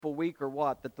wonderful week or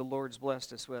what that the Lord's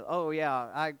blessed us with. Oh, yeah,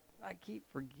 I keep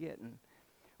forgetting.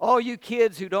 All you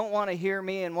kids who don't want to hear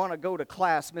me and want to go to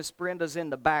class, Miss Brenda's in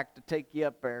the back to take you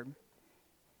up there.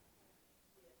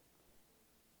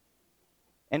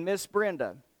 And Miss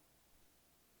Brenda,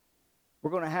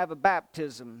 we're going to have a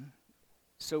baptism.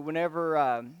 So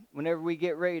whenever we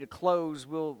get ready to close,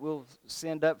 we'll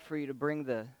send up for you to bring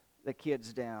the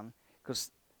kids down.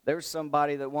 Because there's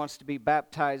somebody that wants to be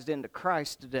baptized into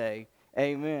Christ today.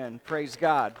 Amen. Praise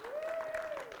God.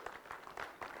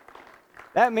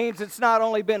 That means it's not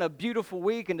only been a beautiful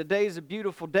week and today's a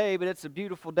beautiful day, but it's a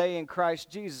beautiful day in Christ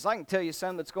Jesus. I can tell you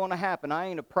something that's going to happen. I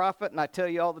ain't a prophet, and I tell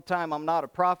you all the time I'm not a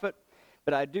prophet,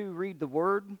 but I do read the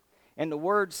Word. And the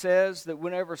Word says that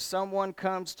whenever someone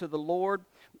comes to the Lord,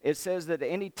 it says that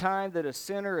any time that a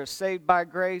sinner is saved by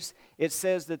grace, it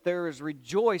says that there is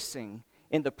rejoicing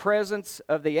in the presence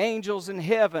of the angels in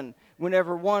heaven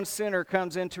whenever one sinner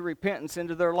comes into repentance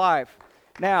into their life.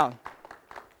 Now,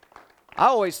 I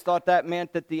always thought that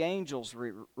meant that the angels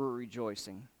were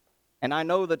rejoicing. And I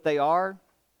know that they are.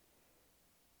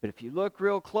 But if you look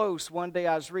real close, one day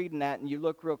I was reading that, and you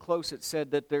look real close, it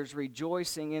said that there's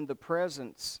rejoicing in the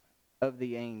presence of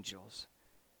the angels.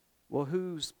 Well,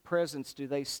 whose presence do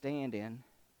they stand in?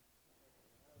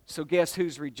 So guess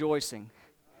who's rejoicing?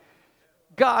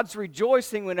 God's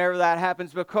rejoicing whenever that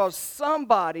happens, because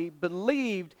somebody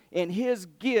believed in His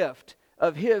gift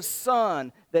of His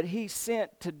Son that He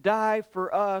sent to die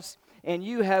for us, and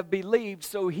you have believed.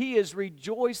 So He is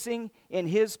rejoicing in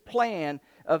His plan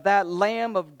of that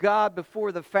Lamb of God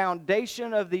before the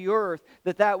foundation of the earth,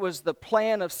 that was the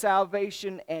plan of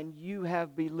salvation, and you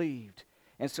have believed.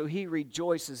 And so He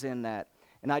rejoices in that.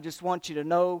 And I just want you to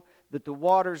know that the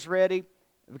water's ready.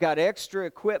 I've got extra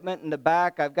equipment in the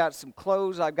back. I've got some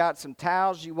clothes. I've got some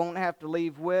towels you won't have to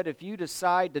leave wet. If you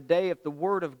decide today, if the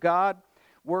Word of God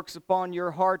works upon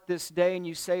your heart this day, and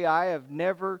you say, I have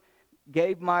never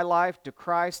gave my life to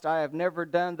Christ, I have never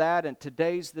done that, and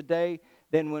today's the day,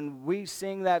 then when we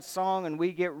sing that song and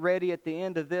we get ready at the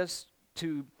end of this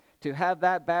to have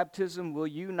that baptism, will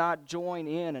you not join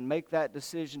in and make that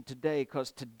decision today?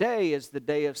 Because today is the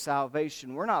day of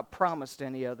salvation. We're not promised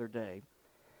any other day.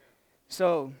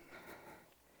 So,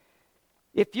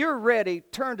 if you're ready,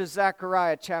 turn to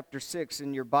Zechariah chapter 6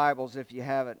 in your Bibles if you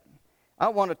have it. I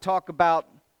want to talk about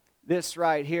this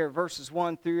right here, verses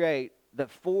 1 through 8, the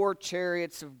 4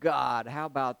 chariots of God. How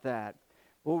about that?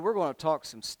 Well, we're going to talk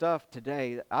some stuff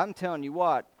today. I'm telling you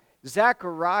what,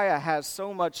 Zechariah has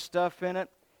so much stuff in it,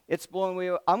 it's blowing me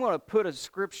away. I'm going to put a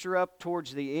scripture up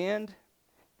towards the end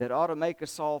that ought to make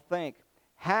us all think,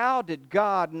 how did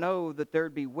God know that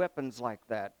there'd be weapons like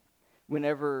that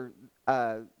whenever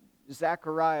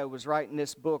Zechariah was writing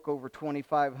this book over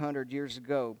 2,500 years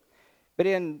ago? But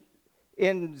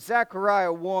in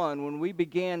Zechariah 1, when we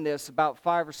began this about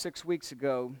 5 or 6 weeks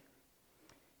ago,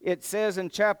 it says in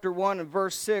chapter 1 and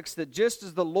verse 6 that just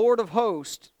as the Lord of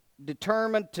hosts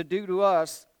determined to do to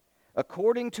us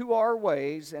according to our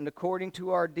ways and according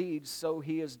to our deeds, so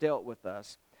He has dealt with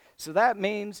us. So that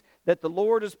means that the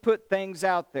Lord has put things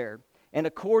out there. And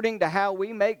according to how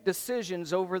we make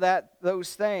decisions over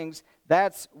those things,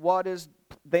 that's what is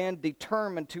then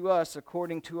determined to us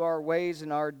according to our ways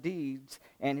and our deeds.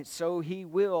 And so He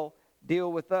will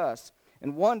deal with us.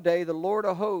 And one day the Lord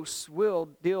of hosts will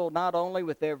deal not only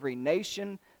with every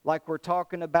nation, like we're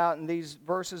talking about in these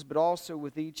verses, but also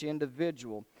with each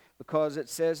individual. Because it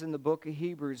says in the book of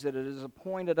Hebrews that it is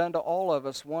appointed unto all of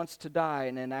us once to die,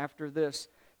 and then after this,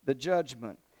 the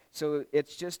judgment. So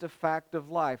it's just a fact of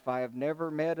life. I have never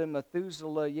met a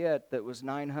Methuselah yet that was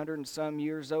 900 and some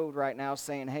years old right now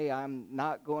saying, hey, I'm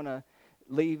not going to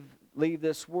leave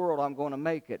this world, I'm going to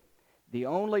make it. The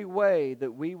only way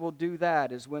that we will do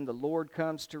that is when the Lord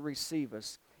comes to receive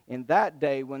us. In that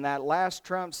day, when that last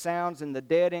trump sounds and the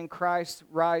dead in Christ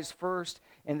rise first,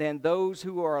 and then those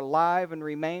who are alive and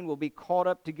remain will be caught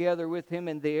up together with Him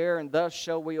in the air, and thus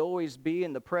shall we always be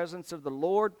in the presence of the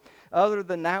Lord. Other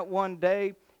than that one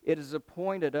day, it is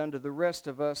appointed unto the rest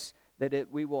of us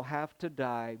that we will have to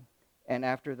die, and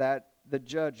after that, the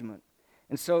judgment.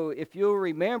 And so if you'll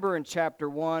remember in chapter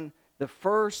 1, the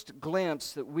first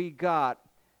glimpse that we got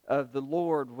of the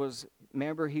Lord was,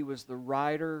 remember, He was the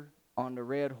rider on the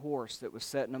red horse that was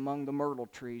sitting among the myrtle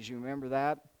trees. You remember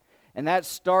that? And that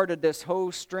started this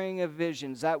whole string of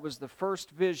visions. That was the first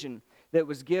vision that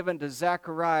was given to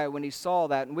Zechariah when he saw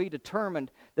that. And we determined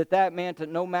that meant that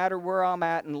no matter where I'm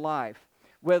at in life,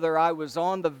 whether I was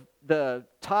on the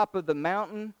top of the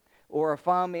mountain or if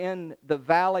I'm in the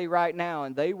valley right now,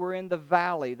 and they were in the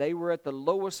valley, they were at the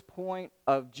lowest point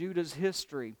of Judah's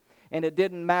history, and it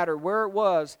didn't matter where it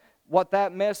was, what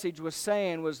that message was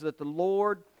saying was that the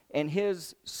Lord and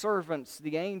his servants,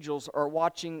 the angels, are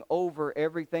watching over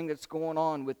everything that's going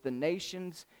on with the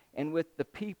nations and with the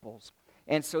peoples.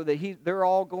 And so they're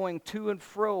all going to and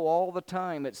fro all the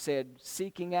time, it said,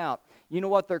 seeking out. You know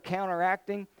what they're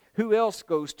counteracting? Who else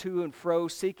goes to and fro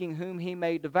seeking whom he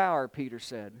may devour, Peter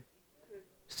said?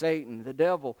 Satan, the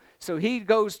devil. So he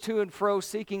goes to and fro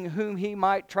seeking whom he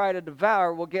might try to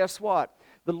devour. Well, guess what?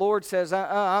 The Lord says,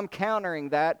 I'm countering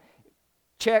that.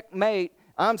 Checkmate.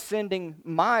 I'm sending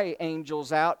my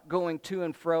angels out going to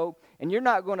and fro, and you're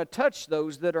not going to touch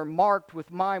those that are marked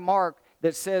with my mark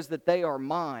that says that they are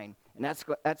mine. And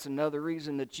that's another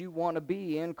reason that you want to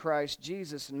be in Christ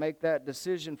Jesus and make that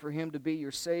decision for him to be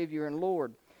your Savior and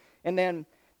Lord. And then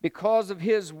because of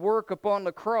his work upon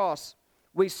the cross,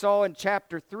 we saw in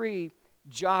chapter 3,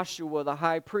 Joshua the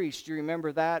high priest. Do you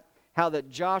remember that? How that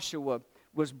Joshua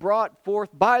was brought forth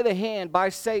by the hand by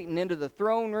Satan into the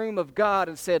throne room of God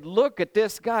and said, look at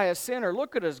this guy, a sinner.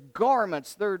 Look at his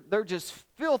garments. They're just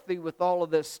filthy with all of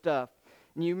this stuff.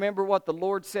 And you remember what the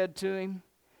Lord said to him?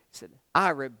 He said,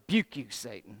 I rebuke you,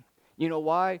 Satan. You know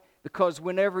why? Because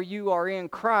whenever you are in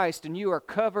Christ and you are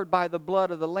covered by the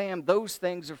blood of the Lamb, those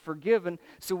things are forgiven.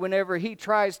 So whenever he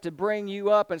tries to bring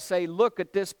you up and say, look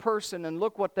at this person and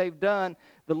look what they've done,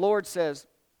 the Lord says,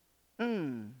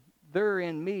 they're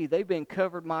in me. They've been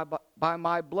covered by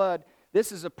my blood.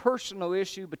 This is a personal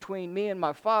issue between me and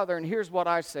my Father. And here's what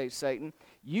I say, Satan.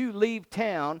 You leave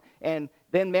town, and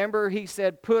then remember he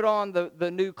said, put on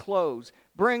the new clothes.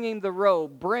 Bring him the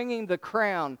robe, bring him the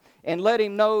crown, and let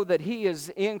him know that he is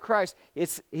in Christ.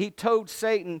 He told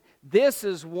Satan, this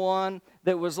is one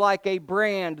that was like a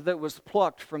brand that was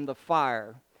plucked from the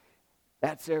fire.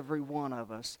 That's every one of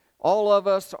us. All of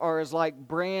us are as like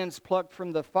brands plucked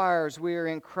from the fire as we are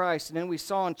in Christ. And then we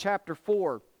saw in chapter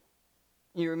 4,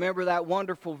 you remember that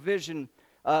wonderful vision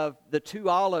of the 2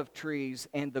 olive trees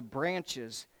and the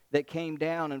branches that came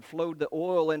down and flowed the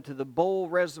oil into the bowl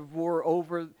reservoir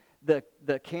over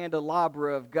the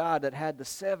candelabra of God that had the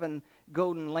 7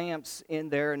 golden lamps in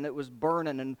there, and it was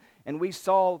burning. And we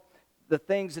saw the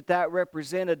things that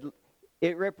represented.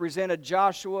 It represented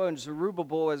Joshua and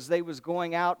Zerubbabel as they was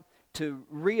going out to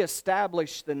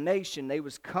reestablish the nation. They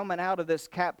was coming out of this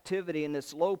captivity and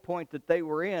this low point that they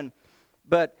were in.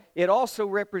 But it also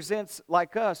represents,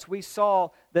 like us, we saw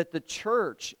that the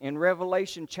church in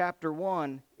Revelation chapter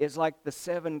 1 is like the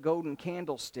 7 golden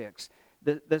candlesticks.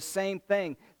 The same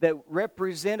thing that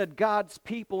represented God's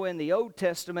people in the Old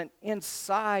Testament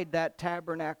inside that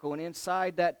tabernacle and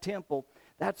inside that temple.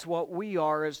 That's what we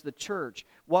are as the church.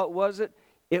 What was it?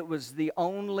 It was the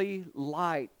only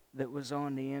light that was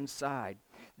on the inside.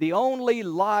 The only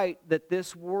light that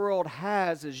this world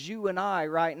has is you and I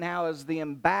right now as the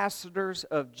ambassadors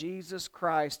of Jesus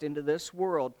Christ into this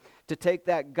world to take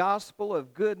that gospel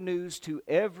of good news to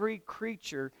every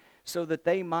creature so that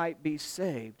they might be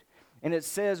saved. And it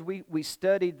says, we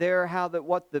studied there how that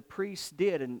what the priests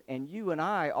did, and you and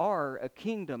I are a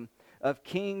kingdom of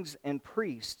kings and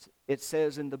priests, it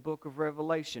says in the book of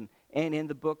Revelation and in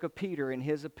the book of Peter in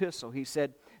his epistle. He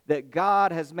said that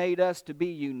God has made us to be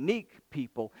unique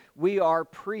people. We are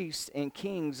priests and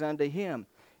kings unto him.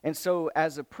 And so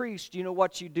as a priest, you know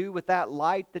what you do with that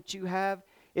light that you have?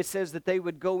 It says that they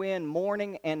would go in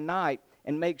morning and night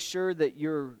and make sure that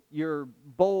your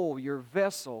bowl, your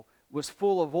vessel, was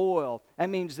full of oil. That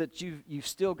means that you've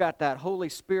still got that Holy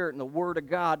Spirit and the Word of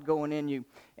God going in you,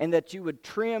 and that you would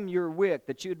trim your wick,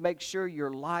 that you would make sure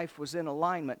your life was in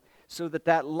alignment so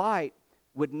that light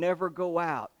would never go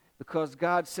out, because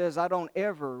God says, I don't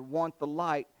ever want the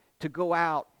light to go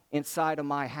out inside of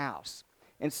my house.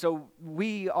 And so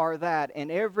we are that,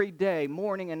 and every day,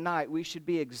 morning and night, we should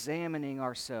be examining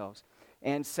ourselves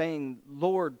and saying,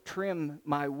 Lord, trim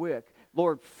my wick.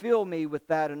 Lord, fill me with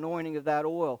that anointing of that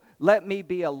oil. Let me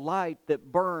be a light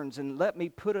that burns, and let me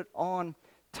put it on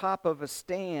top of a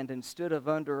stand instead of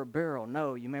under a barrel.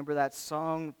 No, you remember that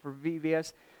song for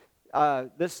VBS?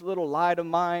 This little light of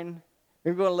mine,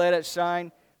 you're going to let it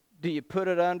shine. Do you put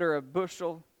it under a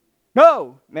bushel?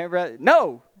 No. Remember that?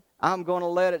 No, I'm going to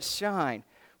let it shine.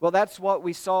 Well, that's what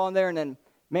we saw in there. And then,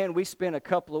 man, we spent a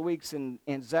couple of weeks in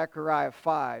Zechariah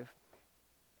 5.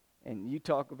 And you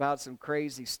talk about some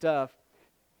crazy stuff.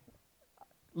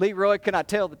 Leroy, can I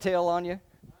tell the tale on you?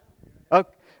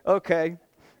 Okay.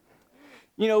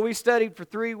 You know, we studied for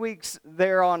 3 weeks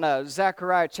there on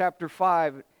Zechariah chapter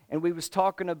 5, and we was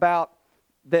talking about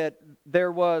that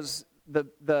there was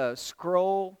the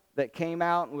scroll that came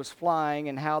out and was flying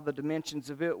and how the dimensions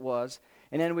of it was.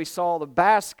 And then we saw the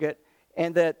basket,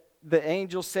 and that the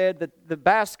angel said that the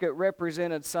basket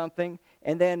represented something.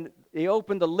 And then he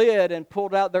opened the lid and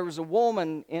pulled out, there was a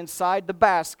woman inside the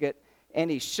basket.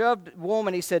 and he shoved the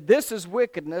woman. He said, "This is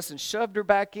wickedness," and shoved her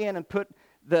back in and put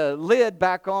the lid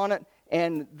back on it.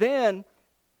 And then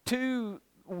two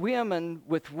women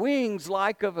with wings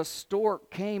like of a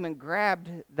stork came and grabbed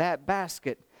that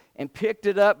basket and picked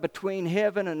it up between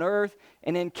heaven and earth,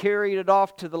 and then carried it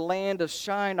off to the land of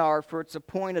Shinar for its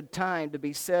appointed time to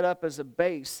be set up as a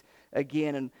base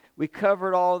again. And we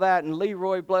covered all that, and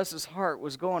Leroy, bless his heart,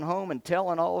 was going home and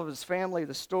telling all of his family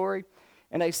the story.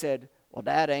 And they said, "Well,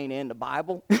 that ain't in the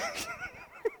Bible."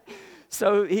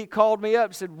 So he called me up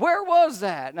and said, "Where was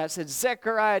that?" And I said,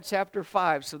 "Zechariah chapter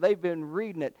 5. So they've been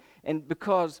reading it. And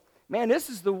because, man, this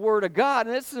is the Word of God,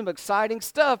 and this is some exciting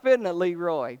stuff, isn't it,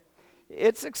 Leroy?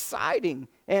 It's exciting.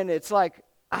 And it's like,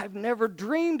 I've never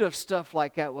dreamed of stuff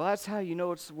like that. Well, that's how you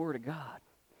know it's the Word of God.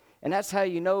 And that's how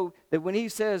you know that when he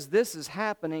says this is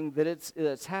happening, that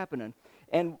it's happening.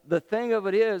 And the thing of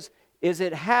it is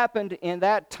it happened in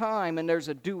that time, and there's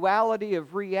a duality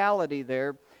of reality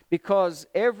there, because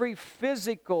every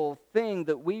physical thing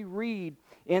that we read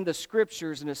in the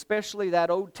Scriptures, and especially that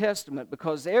Old Testament,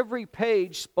 because every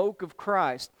page spoke of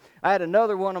Christ. I had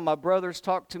another one of my brothers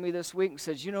talk to me this week and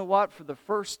says, "You know what? For the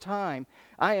first time,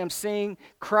 I am seeing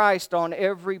Christ on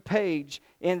every page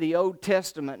in the Old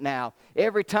Testament now.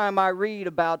 Every time I read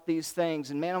about these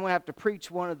things," and man, I'm going to have to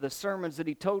preach one of the sermons that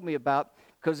he told me about,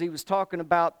 because he was talking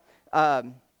about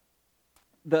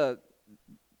the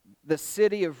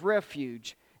city of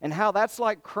refuge, and how that's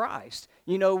like Christ.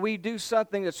 You know, we do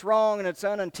something that's wrong and it's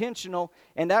unintentional,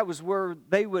 and that was where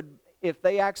they would, if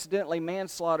they accidentally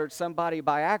manslaughtered somebody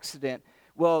by accident,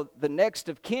 well, the next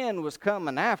of kin was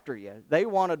coming after you. They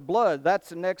wanted blood. That's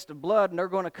the next of blood, and they're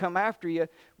going to come after you.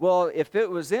 Well, if it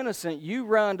was innocent, you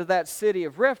run to that city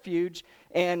of refuge,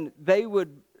 and they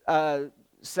would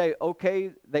say,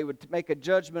 okay, they would make a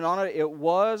judgment on it. It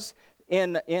was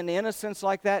in innocence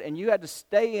like that, and you had to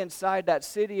stay inside that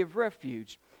city of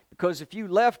refuge. Because if you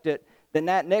left it, then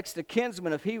that next of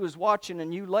kinsman, if he was watching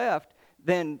and you left,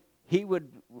 then he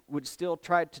would still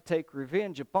try to take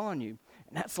revenge upon you.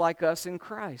 And that's like us in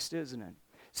Christ, isn't it?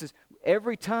 It says,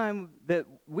 every time that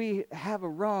we have a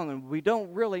wrong and we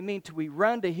don't really mean to, we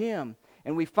run to him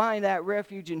and we find that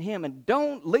refuge in him, and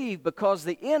don't leave, because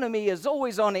the enemy is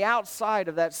always on the outside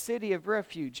of that city of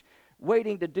refuge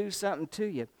waiting to do something to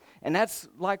you. And that's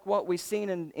like what we've seen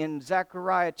in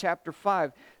Zechariah chapter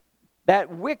 5.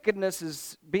 That wickedness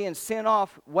is being sent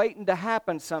off, waiting to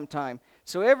happen sometime.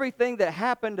 So everything that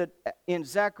happened in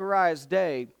Zechariah's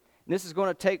day, and this is going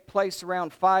to take place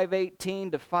around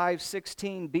 518 to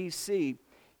 516 BC,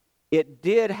 it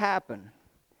did happen.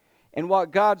 And what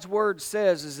God's Word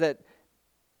says is that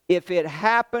if it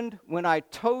happened when I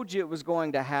told you it was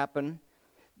going to happen,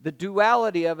 the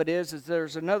duality of it is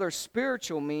there's another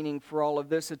spiritual meaning for all of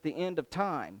this at the end of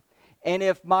time. And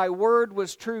if my word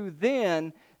was true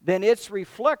then its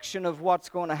reflection of what's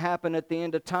going to happen at the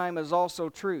end of time is also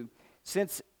true.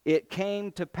 Since it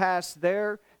came to pass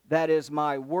there, that is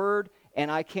my word,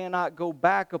 and I cannot go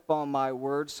back upon my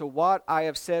word. So what I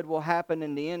have said will happen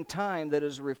in the end time, that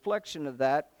is a reflection of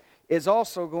that, is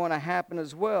also going to happen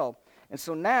as well. And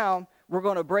so now we're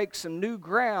going to break some new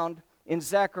ground in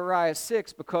Zechariah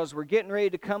 6, because we're getting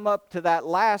ready to come up to that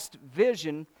last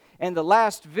vision. And the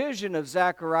last vision of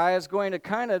Zechariah is going to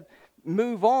kind of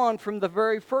move on from the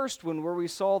very first one, where we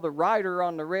saw the rider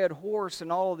on the red horse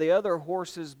and all of the other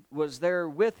horses was there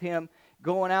with him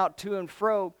going out to and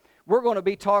fro. We're going to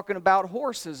be talking about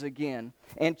horses again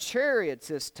and chariots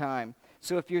this time.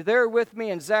 So if you're there with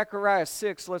me in Zechariah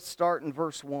 6, let's start in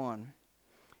verse 1.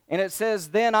 And it says,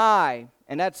 "Then I,"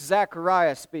 and that's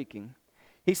Zechariah speaking.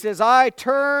 He says, "I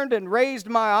turned and raised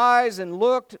my eyes and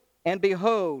looked, and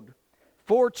behold,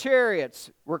 4 chariots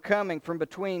were coming from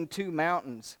between 2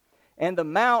 mountains. And the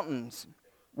mountains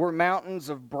were mountains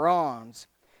of bronze.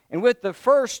 And with the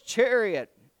first chariot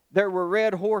there were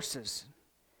red horses.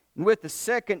 And with the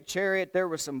second chariot there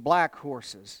were some black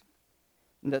horses.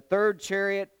 And the third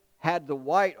chariot had the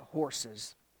white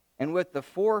horses. And with the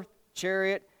fourth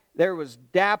chariot there was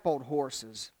dappled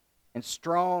horses and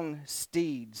strong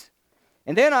steeds.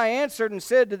 And then I answered and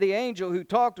said to the angel who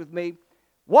talked with me,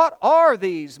 'What are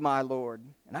these, my Lord?'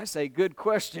 And I say, good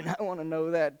question. I want to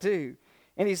know that too.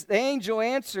 And the angel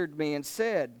answered me and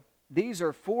said, 'These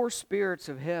are 4 spirits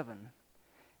of heaven.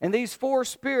 And these 4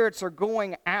 spirits are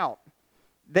going out.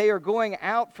 They are going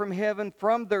out from heaven,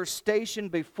 from their station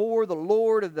before the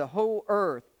Lord of the whole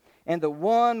earth. And the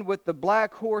one with the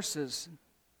black horses,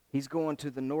 he's going to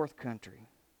the north country.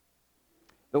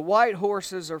 The white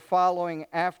horses are following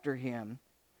after him.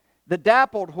 The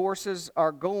dappled horses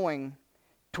are going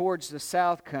towards the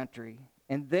south country.'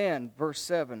 And then, verse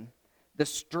 7, 'The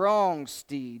strong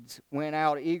steeds went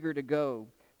out eager to go.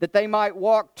 that they might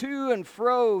walk to and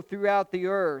fro throughout the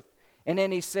earth. And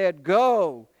then he said,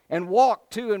 go and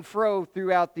walk to and fro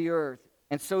throughout the earth.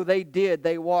 And so they did.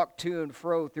 They walked to and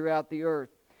fro throughout the earth.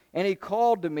 And he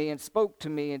called to me and spoke to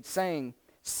me and saying,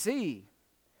 see,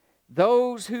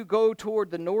 those who go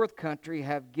toward the north country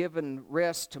have given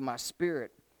rest to my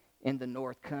spirit in the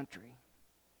north country.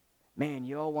 Man,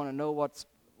 you all want to know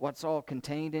what's all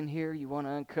contained in here? You want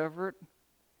to uncover it?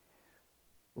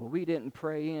 Well, we didn't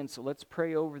pray in, so let's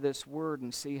pray over this word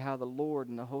and see how the Lord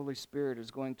and the Holy Spirit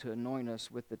is going to anoint us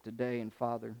with it today. And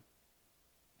Father,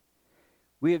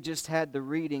 we have just had the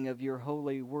reading of your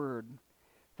holy word.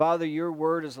 Father, your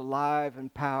word is alive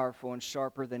and powerful and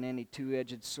sharper than any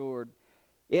two-edged sword.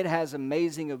 It has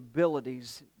amazing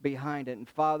abilities behind it. And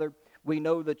Father, we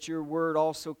know that your word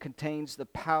also contains the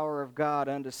power of God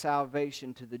unto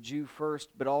salvation to the Jew first,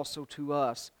 but also to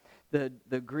us,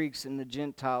 the Greeks and the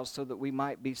Gentiles, so that we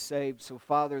might be saved. So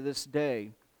Father, this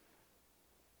day,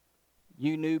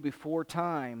 you knew before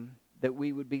time that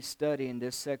we would be studying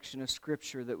this section of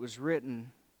Scripture that was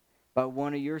written by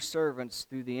one of your servants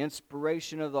through the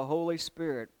inspiration of the Holy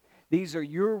Spirit. These are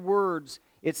your words,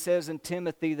 it says in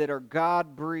Timothy, that are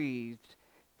God-breathed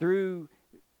through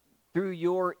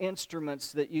your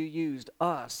instruments that you used,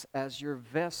 us as your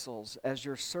vessels, as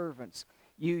your servants.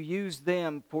 You used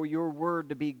them for your word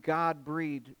to be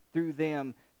God-breathed through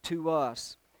them to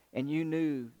us. And you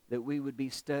knew that we would be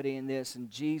studying this. And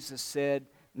Jesus said,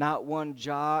 not one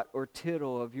jot or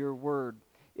tittle of your word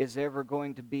is ever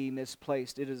going to be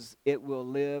misplaced. It will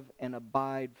live and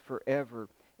abide forever.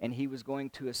 And he was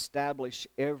going to establish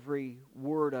every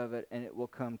word of it, and it will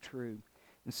come true.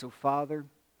 And so, Father,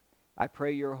 I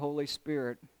pray your Holy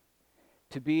Spirit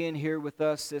to be in here with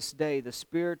us this day, the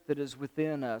Spirit that is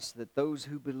within us, that those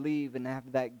who believe and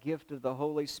have that gift of the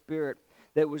Holy Spirit,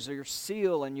 that was your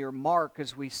seal and your mark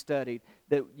as we studied,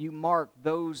 that you mark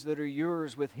those that are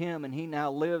yours with him, and he now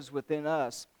lives within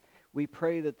us. We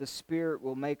pray that the Spirit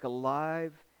will make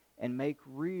alive and make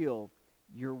real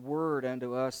your word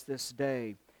unto us this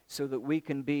day, so that we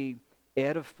can be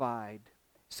edified,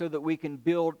 so that we can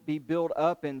be built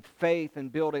up in faith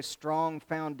and build a strong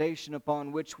foundation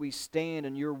upon which we stand,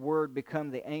 and your word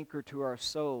become the anchor to our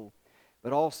soul.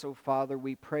 But also, Father,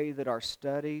 we pray that our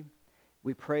study,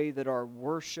 we pray that our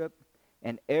worship,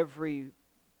 and every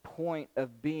point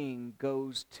of being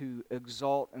goes to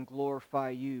exalt and glorify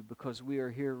you, because we are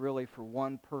here really for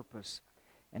one purpose,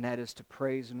 and that is to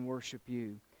praise and worship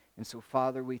you. And so,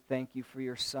 Father, we thank you for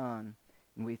your Son.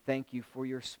 And we thank you for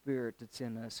your Spirit that's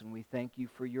in us. And we thank you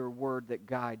for your word that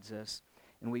guides us.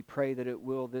 And we pray that it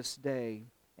will this day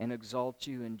and exalt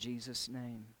you in Jesus'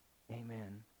 name.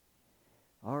 Amen.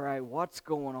 All right, what's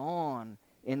going on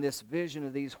in this vision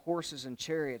of these horses and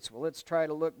chariots? Well, let's try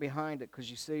to look behind it, because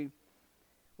you see,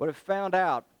 what I found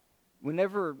out,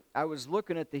 whenever I was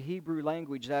looking at the Hebrew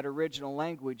language, that original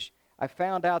language, I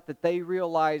found out that they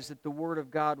realized that the Word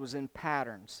of God was in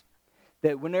patterns.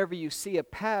 That whenever you see a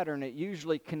pattern, it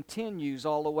usually continues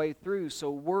all the way through. So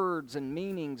words and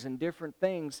meanings and different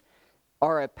things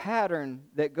are a pattern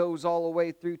that goes all the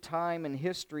way through time and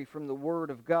history from the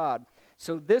Word of God.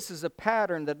 So this is a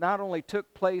pattern that not only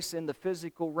took place in the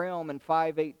physical realm in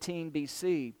 518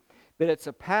 BC, but it's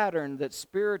a pattern that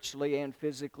spiritually and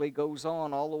physically goes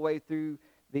on all the way through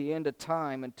the end of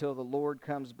time until the Lord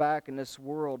comes back and this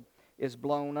world is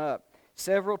blown up.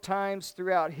 Several times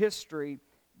throughout history,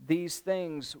 these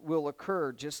things will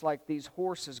occur, just like these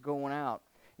horses going out.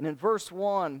 And in verse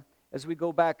 1, as we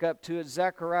go back up to it,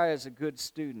 Zechariah is a good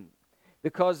student,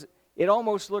 because it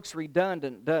almost looks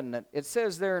redundant, doesn't it? It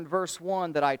says there in verse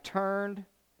 1 that I turned,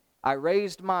 I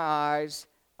raised my eyes,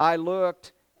 I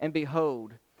looked, and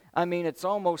behold. I mean, it's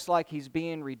almost like he's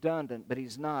being redundant, but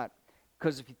he's not.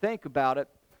 Because if you think about it,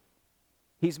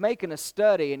 he's making a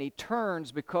study, and he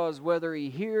turns because whether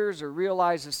he hears or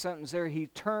realizes something's there, he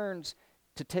turns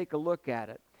to take a look at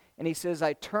it. And he says,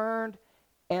 I turned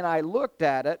and I looked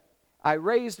at it. I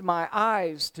raised my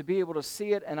eyes to be able to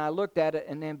see it, and I looked at it,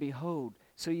 and then behold.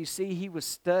 So you see, he was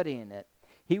studying it.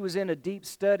 He was in a deep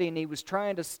study, and he was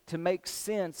trying to make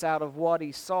sense out of what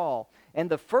he saw. And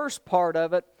the first part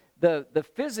of it, the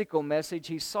physical message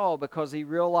he saw, because he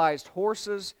realized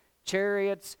horses,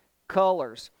 chariots,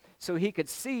 colors. So he could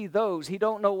see those. He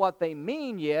don't know what they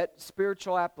mean yet,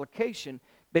 spiritual application,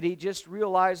 but he just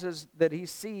realizes that he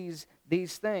sees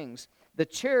these things. The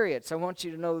chariots, I want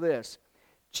you to know this.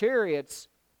 Chariots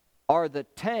are the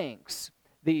tanks,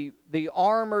 the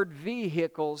armored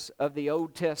vehicles of the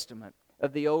Old Testament,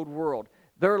 of the Old World.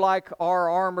 They're like our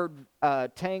armored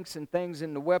tanks and things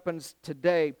in the weapons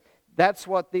today. That's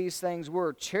what these things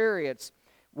were. Chariots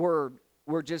were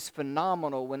were just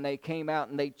phenomenal when they came out,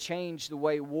 and they changed the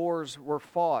way wars were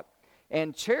fought.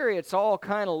 And chariots all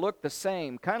kind of look the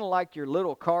same, kind of like your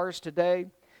little cars today.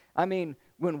 I mean,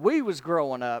 when we was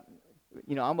growing up,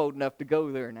 I'm old enough to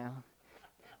go there now.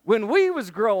 When we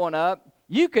was growing up,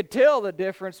 you could tell the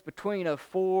difference between a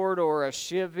Ford or a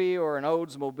Chevy or an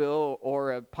Oldsmobile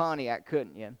or a Pontiac,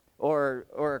 couldn't you? Or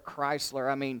a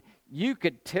Chrysler. I mean, you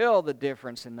could tell the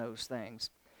difference in those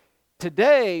things.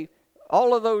 Today,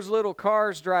 all of those little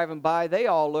cars driving by, they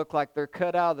all look like they're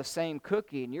cut out of the same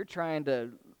cookie, and you're trying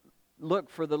to look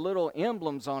for the little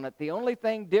emblems on it. The only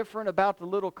thing different about the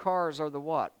little cars are the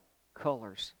what?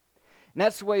 Colors. And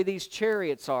that's the way these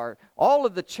chariots are. All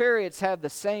of the chariots have the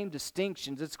same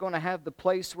distinctions. It's going to have the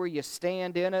place where you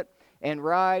stand in it and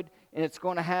ride, and it's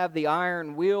going to have the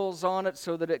iron wheels on it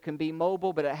so that it can be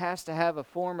mobile, but it has to have a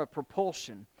form of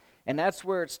propulsion. And that's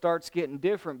where it starts getting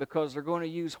different, because they're going to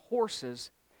use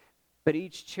horses, but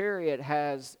each chariot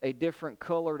has a different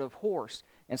colored of horse.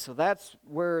 And so that's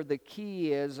where the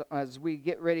key is as we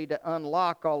get ready to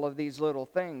unlock all of these little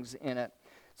things in it.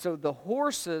 So the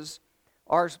horses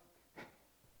are...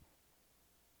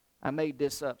 I made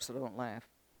this up, so don't laugh.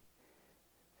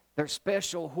 They're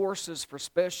special horses for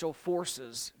special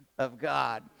forces of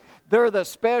God. They're the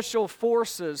special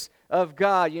forces of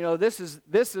God. This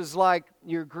is like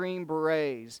your Green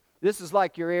Berets. This is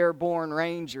like your Airborne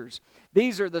Rangers.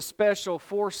 These are the special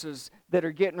forces that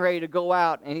are getting ready to go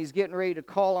out, and He's getting ready to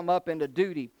call them up into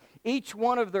duty. Each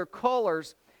one of their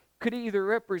colors could either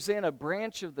represent a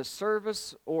branch of the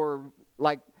service, or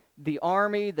like the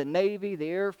Army, the Navy, the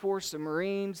Air Force, the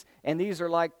Marines, and these are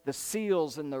like the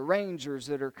SEALs and the Rangers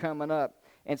that are coming up.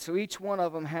 And so each one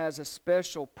of them has a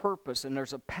special purpose, and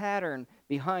there's a pattern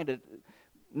behind it.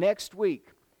 Next week,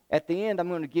 at the end, I'm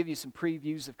going to give you some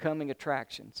previews of coming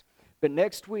attractions. But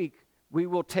next week, we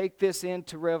will take this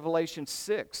into Revelation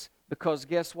 6, because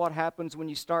guess what happens when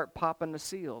you start popping the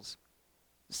seals?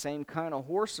 The same kind of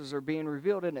horses are being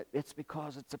revealed in it. It's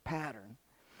because it's a pattern.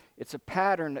 It's a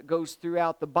pattern that goes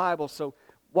throughout the Bible. So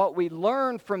what we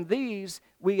learn from these,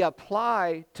 we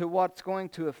apply to what's going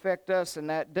to affect us in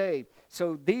that day.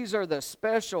 So these are the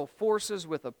special forces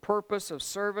with a purpose of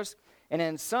service. And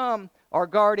then some are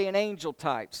guardian angel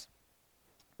types.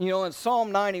 In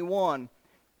Psalm 91,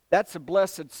 that's a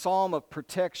blessed psalm of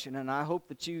protection. And I hope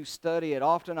that you study it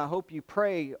often. I hope you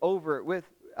pray over it with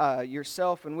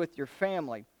yourself and with your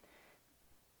family.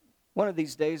 One of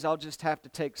these days, I'll just have to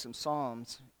take some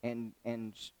Psalms and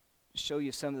show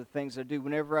you some of the things I do.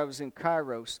 Whenever I was in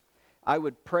Kairos, I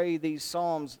would pray these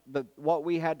Psalms. What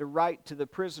we had to write to the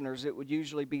prisoners, it would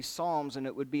usually be Psalms, and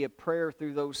it would be a prayer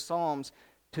through those Psalms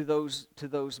to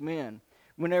those men.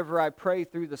 Whenever I pray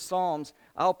through the Psalms,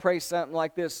 I'll pray something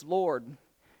like this: Lord,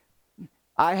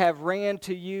 I have ran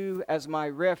to you as my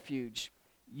refuge.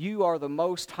 You are the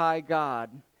Most High God.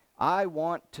 I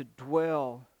want to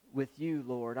dwell with you,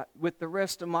 Lord, with the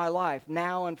rest of my life,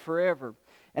 now and forever.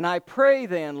 And I pray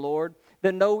then, Lord,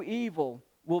 that no evil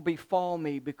will befall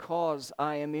me because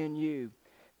I am in you.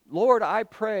 Lord, I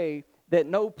pray that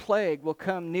no plague will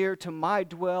come near to my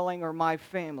dwelling or my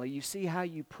family. You see how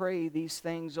you pray these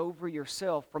things over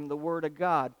yourself from the Word of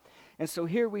God. And so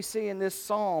here we see in this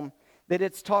psalm that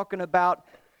it's talking about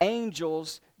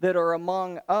angels that are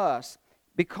among us.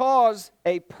 Because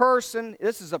a person,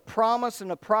 this is a promise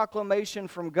and a proclamation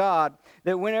from God,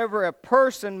 that whenever a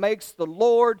person makes the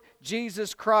Lord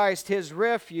Jesus Christ his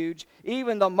refuge,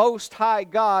 even the Most High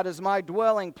God is my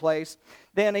dwelling place,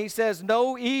 then he says,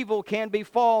 no evil can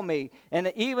befall me.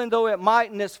 And even though it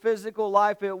might in this physical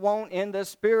life, it won't in the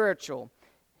spiritual.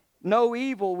 No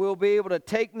evil will be able to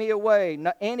take me away.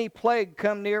 Not any plague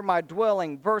come near my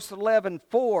dwelling. Verse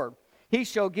 11:4. He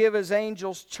shall give his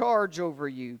angels charge over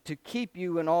you, to keep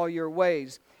you in all your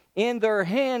ways. In their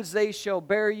hands they shall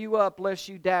bear you up, lest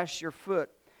you dash your foot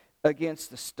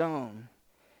against the stone.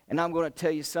 And I'm going to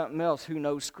tell you something else. Who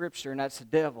knows Scripture? And that's the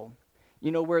devil.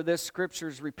 You know where this Scripture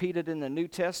is repeated in the New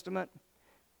Testament?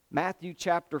 Matthew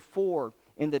chapter 4,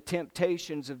 in the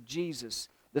temptations of Jesus.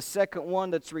 The second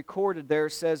one that's recorded there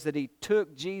says that he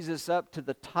took Jesus up to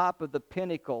the top of the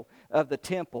pinnacle of the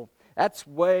temple. That's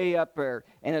way up there,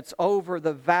 and it's over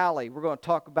the valley. We're going to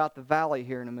talk about the valley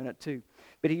here in a minute too.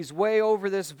 But he's way over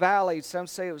this valley. Some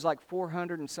say it was like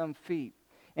 400 and some feet.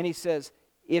 And he says,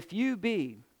 if you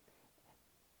be,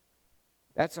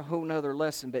 that's a whole nother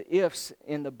lesson. But ifs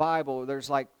in the Bible, there's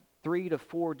like 3 to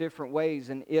 4 different ways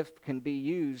an if can be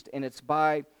used. And it's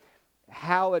by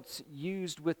how it's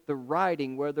used with the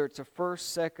writing, whether it's a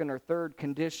first, second, or third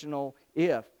conditional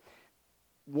if.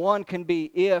 One can be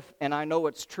if, and I know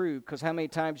it's true, because how many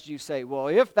times do you say, well,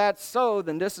 if that's so,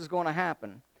 then this is going to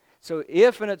happen. So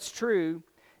if and it's true,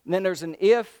 And then there's an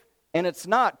if, and it's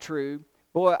not true.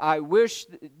 Boy, I wish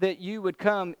that you would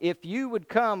come. If you would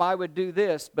come, I would do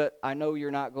this, but I know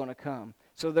you're not going to come.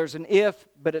 So there's an if,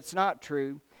 but it's not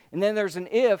true. And then there's an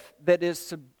if that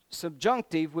is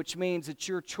subjunctive, which means it's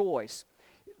your choice.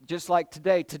 Just like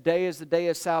today. Today is the day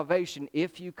of salvation.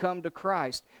 If you come to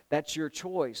Christ, that's your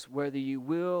choice. Whether you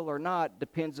will or not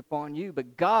depends upon you.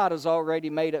 But God has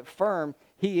already made it firm.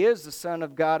 He is the Son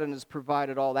of God and has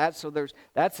provided all that. So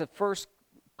that's a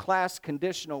first-class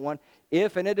conditional one.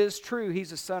 If, and it is true,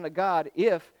 He's the Son of God.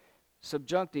 If,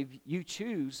 subjunctive, you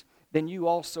choose, then you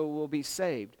also will be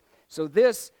saved. So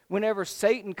this, whenever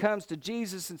Satan comes to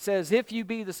Jesus and says, if you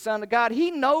be the Son of God,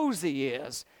 he knows he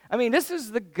is. I mean, this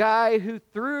is the guy who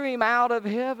threw him out of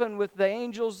heaven with the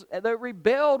angels that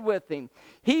rebelled with him.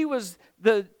 He was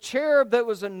the cherub that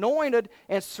was anointed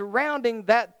and surrounding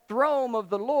that throne of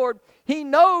the Lord. He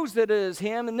knows that it is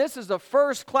him, and this is the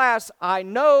first class. I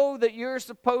know that you're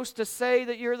supposed to say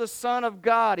that you're the Son of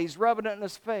God. He's rubbing it in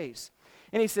his face.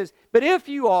 And he says, but if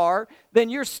you are, then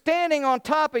you're standing on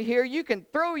top of here. You can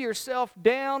throw yourself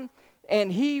down,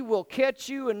 and he will catch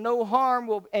you, and no harm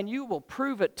will, and you will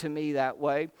prove it to me that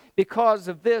way because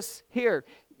of this here.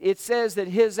 It says that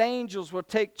his angels will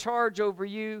take charge over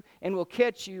you and will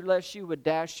catch you lest you would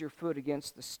dash your foot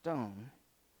against the stone.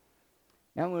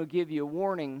 Now I'm going to give you a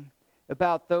warning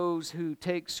about those who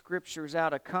take scriptures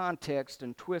out of context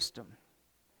and twist them.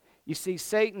 You see,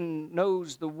 Satan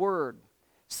knows the Word.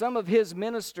 Some of his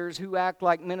ministers who act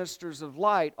like ministers of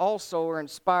light also are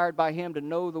inspired by him to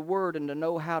know the Word and to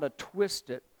know how to twist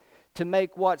it, to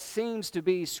make what seems to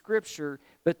be Scripture,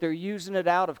 but they're using it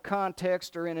out of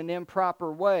context or in an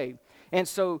improper way. And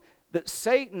so that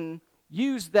Satan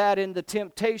used that in the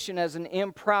temptation as an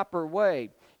improper way.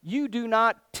 You do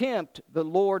not tempt the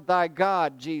Lord thy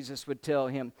God, Jesus would tell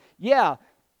him. Yeah,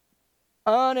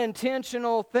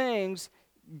 unintentional things,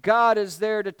 God is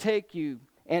there to take you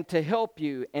and to help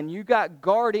you. And you got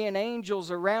guardian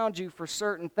angels around you for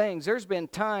certain things. There's been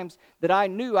times that I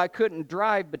knew I couldn't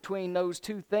drive between those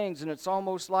two things, and it's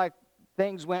almost like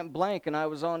things went blank and I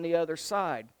was on the other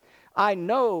side. I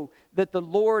know that the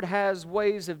Lord has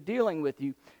ways of dealing with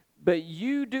you, but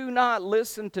you do not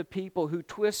listen to people who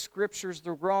twist scriptures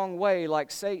the wrong way like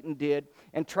Satan did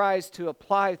and tries to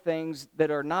apply things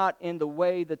that are not in the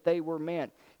way that they were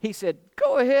meant. He said,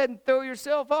 go ahead and throw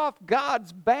yourself off.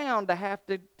 God's bound to have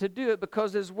to do it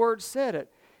because His Word said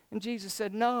it. And Jesus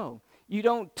said, no, you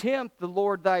don't tempt the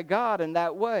Lord thy God in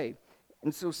that way.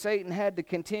 And so Satan had to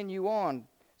continue on.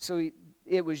 So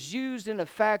it was used in the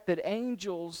fact that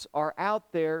angels are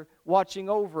out there watching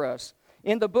over us.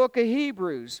 In the book of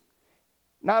Hebrews,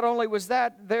 not only was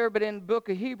that there, but in the book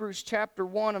of Hebrews chapter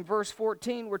 1 and verse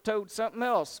 14, we're told something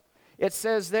else. It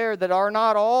says there that are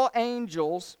not all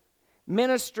angels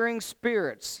ministering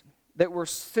spirits that were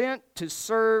sent to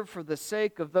serve for the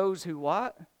sake of those who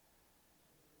what?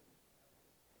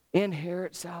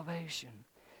 Inherit salvation.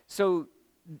 So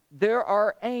there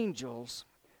are angels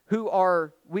who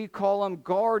are, we call them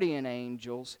guardian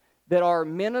angels, that are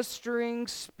ministering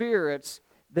spirits,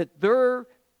 that their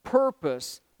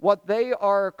purpose, what they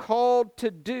are called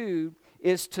to do,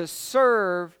 is to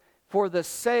serve for the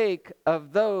sake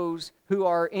of those who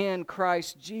are in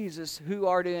Christ Jesus, who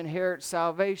are to inherit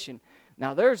salvation.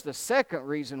 Now, there's the second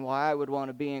reason why I would want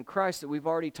to be in Christ that we've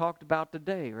already talked about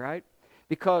today, right?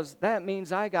 Because that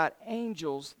means I got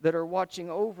angels that are watching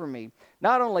over me.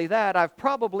 Not only that, I've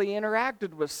probably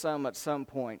interacted with some at some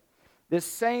point. This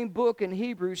same book in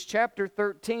Hebrews chapter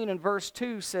 13 and verse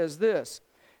 2 says this,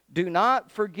 do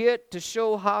not forget to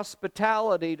show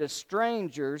hospitality to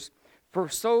strangers, for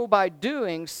so by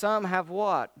doing, some have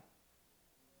what?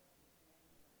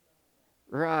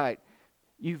 Right.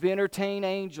 You've entertained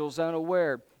angels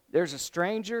unaware. There's a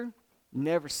stranger, you've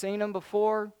never seen them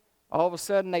before. All of a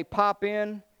sudden they pop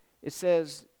in. It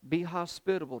says, be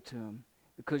hospitable to them.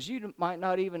 Because you might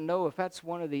not even know if that's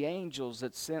one of the angels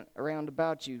that's sent around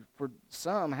about you. For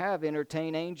some have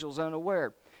entertained angels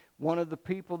unaware. One of the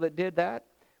people that did that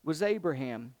was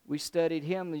Abraham. We studied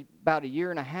him about a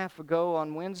year and a half ago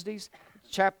on Wednesdays.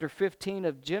 Chapter 15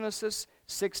 of Genesis,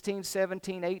 16,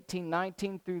 17, 18,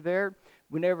 19 through there.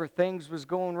 Whenever things was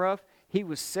going rough, he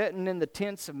was sitting in the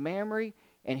tents of Mamre,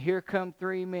 and here come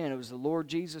three men. It was the Lord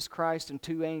Jesus Christ and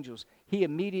two angels. He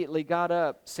immediately got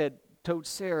up, told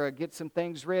Sarah, get some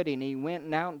things ready. And he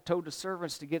went out and told the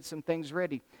servants to get some things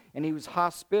ready. And he was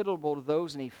hospitable to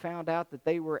those, and he found out that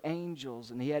they were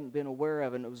angels, and he hadn't been aware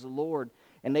of it, and it was the Lord.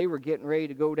 And they were getting ready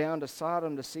to go down to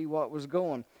Sodom to see what was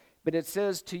going. But it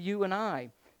says to you and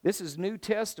I, this is New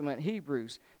Testament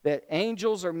Hebrews, that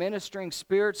angels are ministering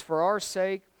spirits for our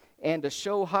sake, and to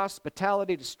show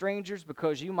hospitality to strangers,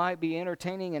 because you might be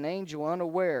entertaining an angel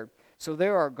unaware. So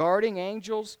there are guarding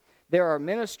angels, there are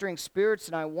ministering spirits,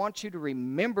 and I want you to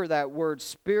remember that word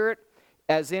spirit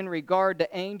as in regard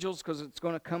to angels, because it's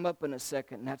going to come up in a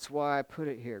second, and that's why I put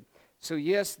it here. So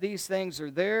yes, these things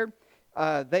are there.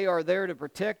 They are there to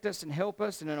protect us and help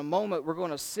us, and in a moment we're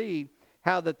going to see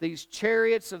how that these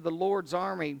chariots of the Lord's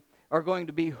army are going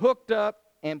to be hooked up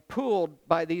and pulled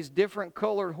by these different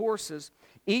colored horses,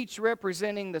 each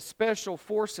representing the special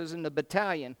forces in the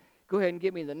battalion. Go ahead and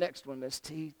give me the next one, Miss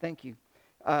T. Thank you.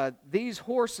 These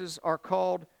horses are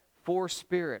called four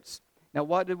spirits. Now,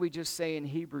 what did we just say in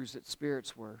Hebrews that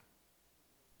spirits were?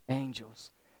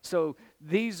 Angels. So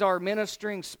these are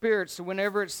ministering spirits. So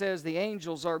whenever it says the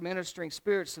angels are ministering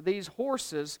spirits, so these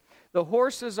horses, the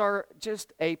horses are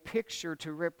just a picture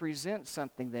to represent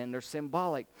something then. They're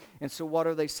symbolic. And so what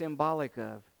are they symbolic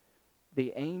of?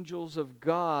 The angels of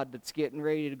God that's getting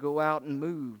ready to go out and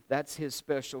move. That's his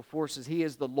special forces. He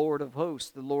is the Lord of hosts,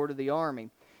 the Lord of the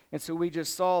army. And so we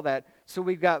just saw that. So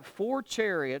we've got four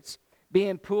chariots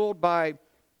being pulled by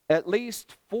at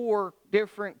least four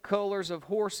different colors of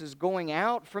horses going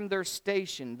out from their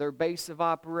station, their base of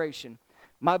operation.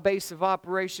 My base of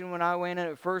operation when I went in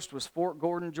at first was Fort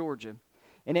Gordon, Georgia.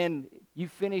 And then you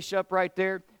finish up right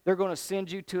there, they're going to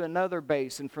send you to another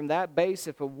base. And from that base,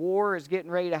 if a war is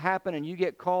getting ready to happen and you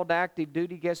get called to active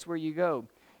duty, guess where you go?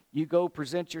 You go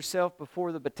present yourself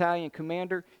before the battalion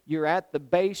commander. You're at the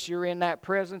base, you're in that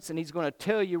presence, and he's going to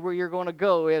tell you where you're going to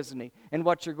go, isn't he? And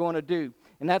what you're going to do.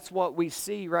 And that's what we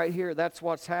see right here. That's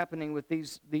what's happening with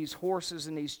these horses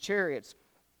and these chariots.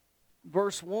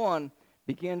 Verse 1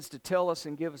 begins to tell us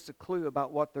and give us a clue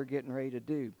about what they're getting ready to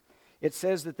do. It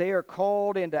says that they are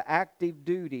called into active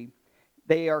duty.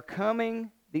 They are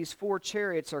coming, these four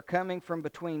chariots are coming from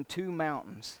between two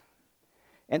mountains.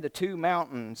 And the two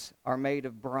mountains are made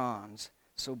of bronze.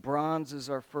 So bronze is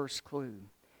our first clue.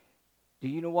 Do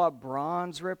you know what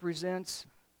bronze represents?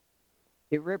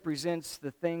 It represents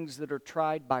the things that are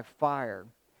tried by fire.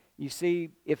 You see,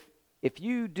 if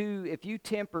you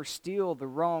temper steel the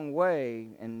wrong way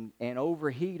and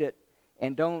overheat it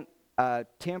and don't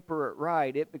temper it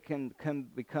right, it can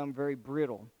become very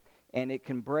brittle and it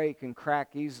can break and crack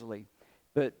easily.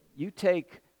 But you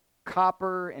take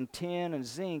copper and tin and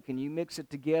zinc and you mix it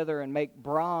together and make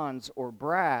bronze or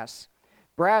brass.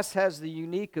 Brass has the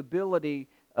unique ability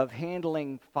of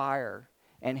handling fire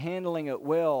and handling it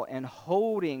well and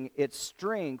holding its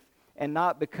strength and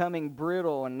not becoming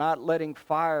brittle and not letting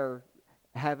fire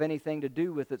have anything to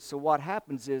do with it. So what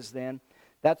happens is then,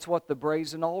 that's what the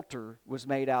brazen altar was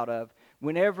made out of.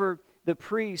 Whenever the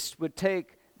priest would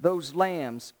take those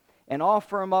lambs and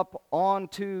offer them up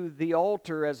onto the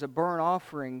altar as a burnt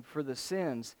offering for the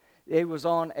sins, it was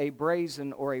on a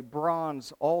brazen or a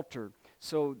bronze altar.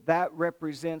 So that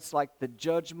represents like the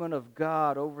judgment of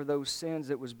God over those sins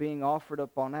that was being offered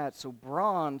up on that. So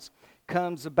bronze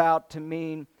comes about to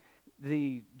mean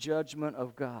the judgment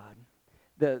of God.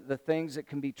 The things that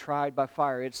can be tried by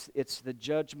fire. It's the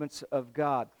judgments of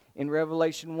God. In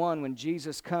Revelation 1, when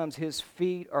Jesus comes, his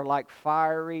feet are like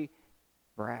fiery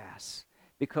brass.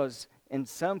 Because in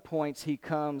some points he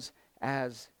comes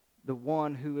as the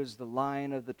one who is the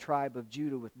Lion of the tribe of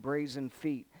Judah with brazen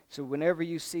feet. So whenever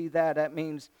you see that, that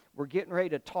means we're getting ready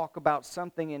to talk about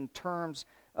something in terms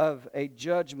of a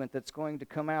judgment that's going to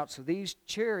come out. So these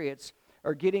chariots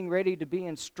are getting ready to be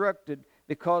instructed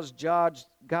because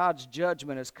God's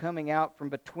judgment is coming out from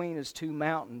between his two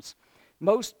mountains.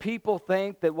 Most people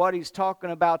think that what he's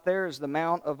talking about there is the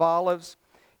Mount of Olives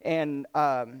and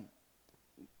the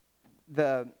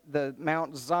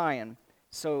Mount Zion.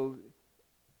 So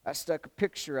I stuck a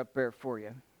picture up there for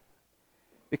you,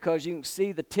 because you can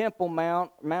see the Temple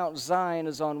Mount, Mount Zion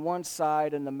is on one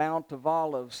side and the Mount of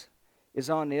Olives is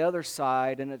on the other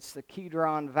side, and it's the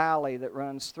Kidron Valley that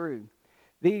runs through.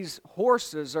 These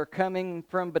horses are coming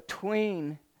from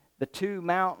between the two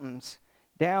mountains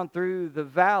down through the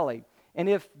valley. And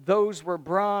if those were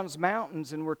bronze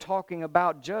mountains and we're talking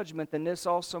about judgment, then this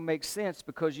also makes sense,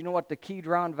 because you know what the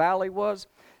Kidron Valley was?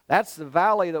 That's the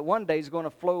valley that one day is going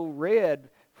to flow red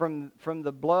from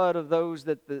the blood of those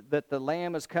that the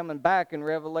Lamb is coming back in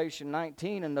Revelation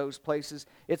 19 and those places.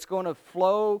 It's going to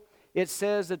flow. It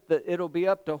says that it'll be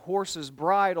up to horses'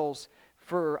 bridles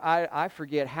for, I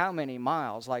forget how many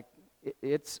miles. Like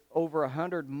it's over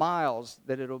 100 miles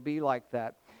that it'll be like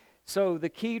that. So the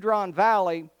Kidron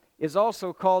Valley is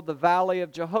also called the Valley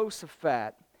of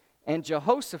Jehoshaphat. And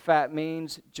Jehoshaphat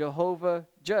means Jehovah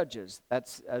judges.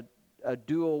 That's a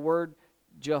dual word.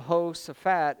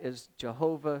 Jehoshaphat is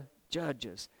Jehovah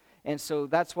judges. And so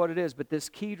that's what it is. But this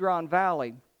Kidron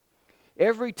Valley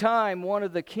Every time one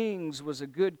of the kings was a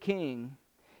good king,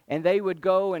 and they would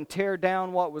go and tear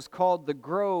down what was called the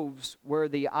groves, where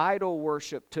the idol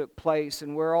worship took place,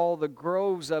 and where all the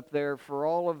groves up there for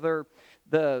all of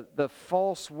the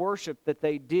false worship that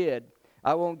they did.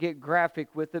 I won't get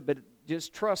graphic with it, but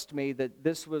just trust me that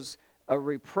this was a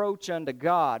reproach unto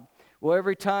God. Well,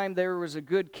 every time there was a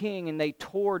good king and they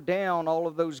tore down all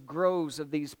of those groves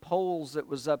of these poles that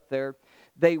was up there,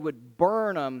 they would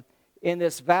burn them in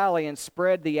this valley and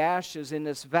spread the ashes in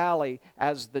this valley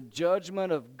as the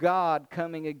judgment of God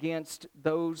coming against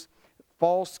those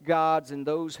false gods and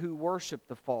those who worship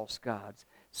the false gods.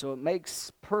 So it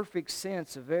makes perfect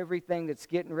sense of everything that's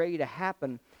getting ready to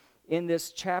happen in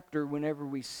this chapter whenever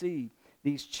we see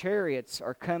these chariots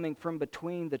are coming from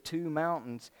between the two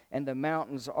mountains, and the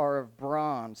mountains are of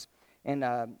bronze. And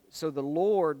so the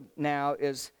Lord now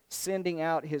is sending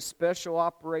out His special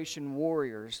operation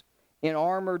warriors in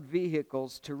armored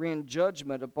vehicles to rend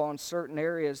judgment upon certain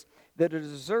areas that are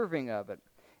deserving of it.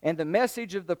 And the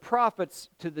message of the prophets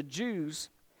to the Jews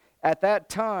at that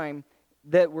time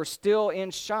that were still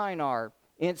in Shinar,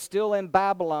 and still in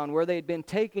Babylon, where they had been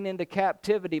taken into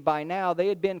captivity by now, they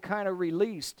had been kind of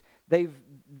released.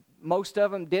 Most of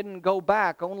them didn't go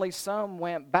back. Only some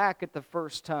went back at the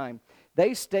first time.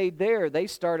 They stayed there. They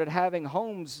started having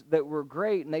homes that were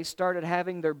great, and they started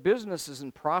having their businesses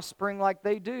and prospering like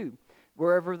they do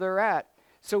wherever they're at.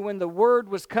 So when the word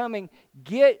was coming,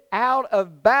 get out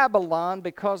of Babylon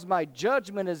because my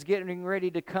judgment is getting ready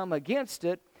to come against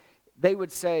it, they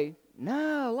would say,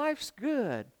 no, life's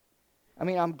good. I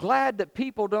mean, I'm glad that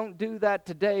people don't do that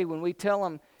today when we tell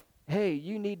them, hey,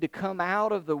 you need to come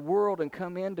out of the world and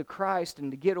come into Christ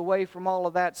and to get away from all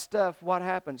of that stuff. What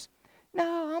happens?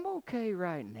 No, I'm okay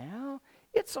right now.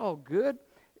 It's all good.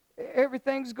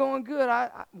 Everything's going good.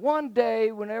 One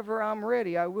day, whenever I'm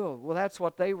ready, I will. Well, that's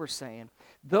what they were saying.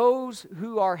 Those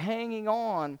who are hanging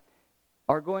on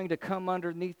are going to come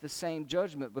underneath the same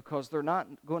judgment because they're not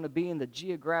going to be in the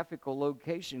geographical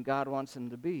location God wants them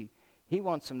to be. He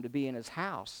wants them to be in His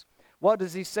house. What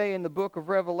does He say in the book of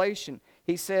Revelation?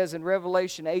 He says in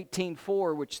Revelation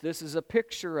 18:4, which this is a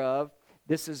picture of,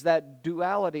 this is that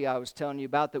duality I was telling you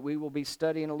about that we will be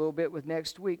studying a little bit with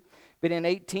next week. But in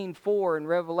 18:4 in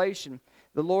Revelation,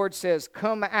 the Lord says,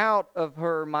 come out of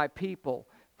her, my people,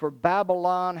 for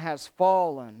Babylon has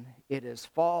fallen. It has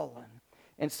fallen.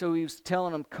 And so He was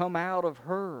telling them, come out of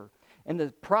her. And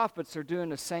the prophets are doing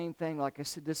the same thing. Like I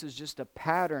said, this is just a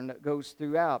pattern that goes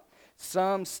throughout.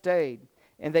 Some stayed,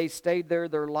 and they stayed there.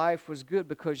 Their life was good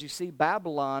because you see,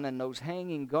 Babylon and those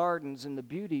hanging gardens and the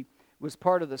beauty was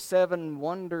part of the 7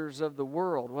 wonders of the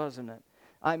world, wasn't it?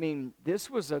 I mean,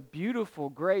 this was a beautiful,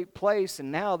 great place,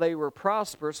 and now they were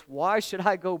prosperous. Why should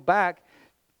I go back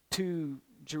to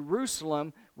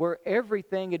Jerusalem where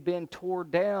everything had been torn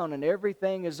down and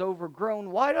everything is overgrown?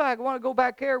 Why do I want to go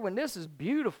back there when this is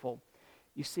beautiful?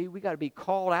 You see, we got to be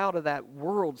called out of that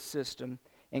world system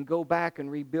and go back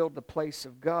and rebuild the place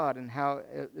of God and how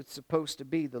it's supposed to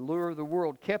be. The lure of the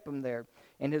world kept them there.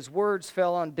 And His words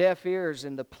fell on deaf ears,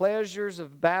 and the pleasures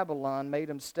of Babylon made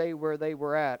them stay where they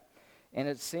were at. And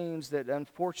it seems that,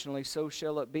 unfortunately, so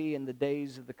shall it be in the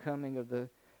days of the coming of the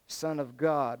Son of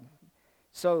God.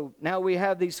 So now we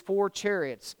have these 4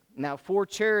 chariots. Now 4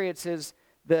 chariots is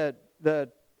 4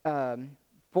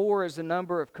 is the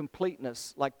number of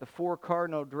completeness, like the 4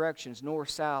 cardinal directions, north,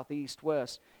 south, east,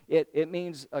 west. It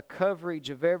means a coverage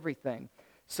of everything.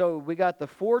 So we got the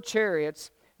 4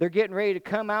 chariots. They're getting ready to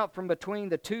come out from between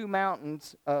the 2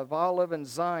 mountains of Olive and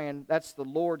Zion. That's the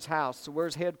Lord's house. So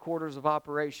where's headquarters of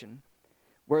operation?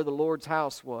 Where the Lord's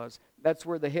house was. That's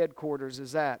where the headquarters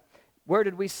is at. Where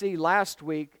did we see last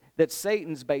week that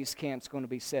Satan's base camp's going to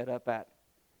be set up at?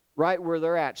 Right where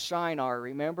they're at, Shinar,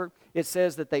 remember? It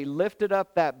says that they lifted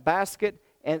up that basket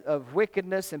of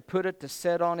wickedness and put it to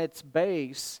set on its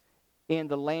base in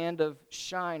the land of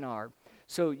Shinar.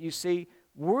 So you see,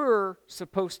 we're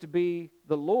supposed to be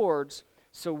the Lord's,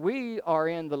 so we are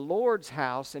in the Lord's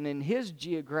house and in His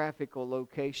geographical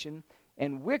location,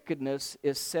 and wickedness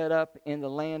is set up in the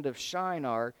land of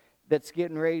Shinar that's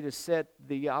getting ready to set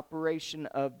the operation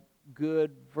of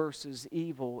good versus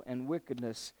evil and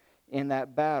wickedness in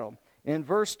that battle. In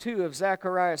verse 2 of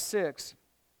Zechariah 6,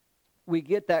 we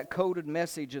get that coded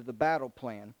message of the battle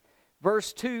plan.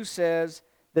 Verse 2 says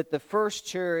that the first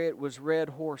chariot was red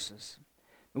horses.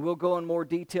 And we'll go in more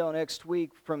detail next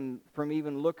week from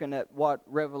even looking at what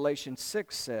Revelation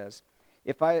 6 says.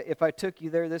 If I took you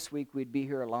there this week, we'd be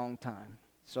here a long time.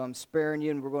 So I'm sparing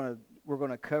you, and we're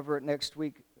going to cover it next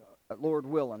week, Lord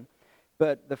willing.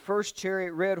 But the first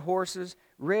chariot, red horses.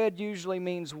 Red usually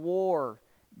means war,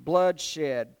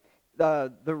 bloodshed.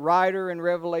 the writer in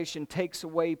Revelation takes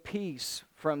away peace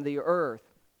from the earth.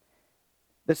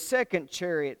 The second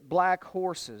chariot, black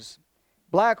horses.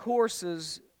 Black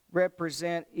horses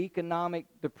represent economic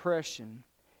depression.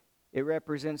 It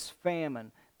represents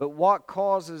famine. But what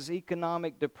causes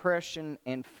economic depression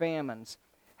and famines?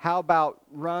 How about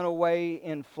runaway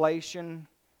inflation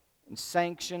and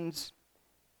sanctions?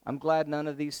 I'm glad none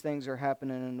of these things are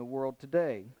happening in the world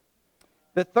today.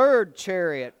 The third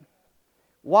chariot,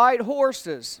 white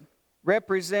horses,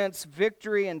 represents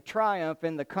victory and triumph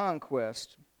in the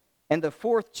conquest. And the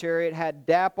fourth chariot had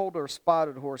dappled or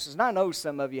spotted horses. And I know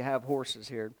some of you have horses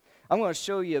here. I'm going to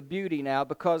show you a beauty now,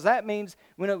 because that means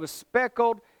when it was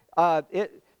speckled,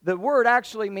 the word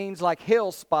actually means like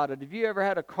hail spotted. Have you ever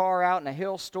had a car out in a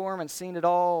hailstorm and seen it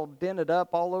all dented up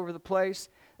all over the place?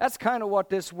 That's kind of what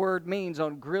this word means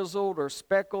on grizzled or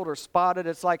speckled or spotted.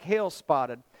 It's like hail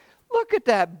spotted. Look at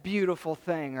that beautiful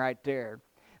thing right there.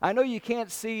 I know you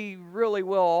can't see really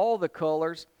well all the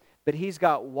colors, but he's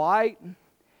got white,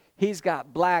 he's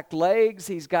got black legs,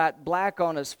 he's got black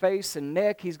on his face and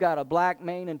neck, he's got a black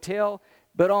mane and tail,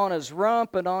 but on his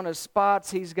rump and on his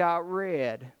spots he's got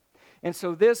red. And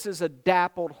so this is a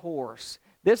dappled horse.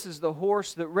 This is the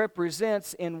horse that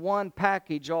represents in one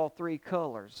package all three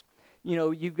colors. You know,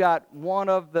 you've got one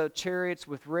of the chariots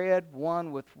with red,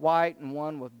 one with white, and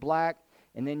one with black,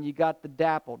 and then you got the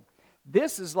dappled.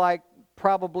 This is like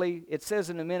probably, it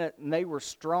says in a minute, and they were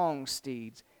strong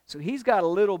steeds. So he's got a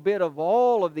little bit of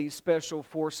all of these special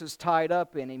forces tied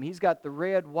up in him. He's got the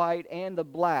red, white, and the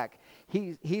black.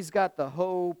 He's got the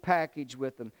whole package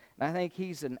with him. And I think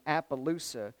he's an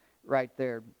Appaloosa right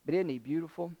there. But isn't he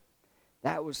beautiful?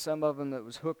 That was some of them that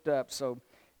was hooked up. So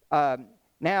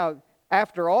now,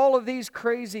 after all of these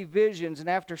crazy visions and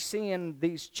after seeing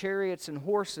these chariots and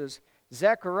horses,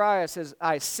 Zechariah says,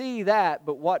 I see that,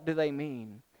 but what do they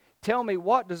mean? Tell me,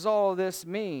 what does all this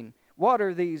mean? What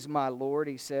are these, my Lord,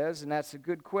 he says, and that's a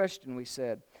good question, we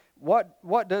said.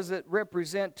 What does it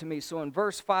represent to me? So in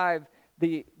verse 5,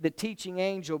 the teaching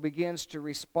angel begins to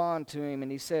respond to him,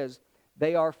 and he says,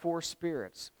 they are four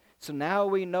spirits. So now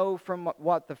we know from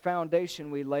what the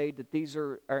foundation we laid that these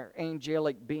are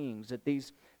angelic beings, that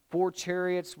these four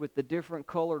chariots with the different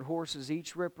colored horses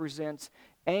each represents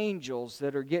angels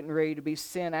that are getting ready to be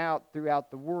sent out throughout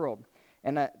the world.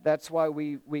 And that's why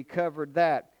we covered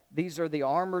that. These are the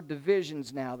armored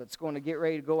divisions now that's going to get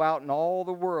ready to go out in all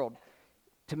the world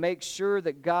to make sure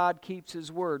that God keeps His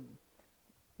word.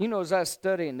 You know, as I was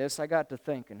studying this, I got to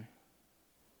thinking,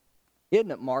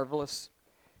 isn't it marvelous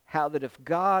how that if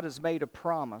God has made a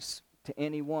promise to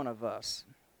any one of us,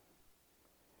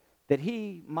 that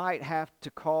He might have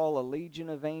to call a legion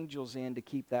of angels in to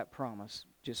keep that promise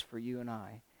just for you and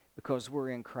I, because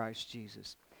we're in Christ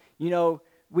Jesus. You know,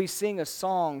 we sing a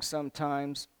song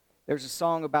sometimes. There's a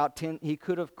song about He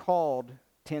could have called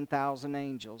 10,000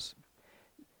 angels.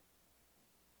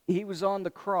 He was on the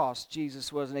cross,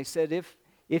 Jesus was, and He said,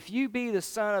 if you be the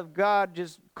Son of God,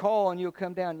 just call and you'll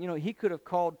come down. You know, He could have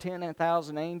called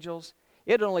 10,000 angels.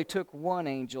 It only took one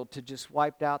angel to just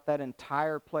wipe out that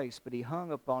entire place, but He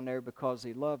hung up on there because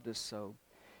He loved us so.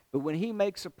 But when He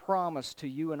makes a promise to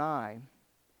you and I,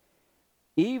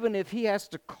 even if He has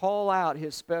to call out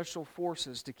His special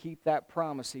forces to keep that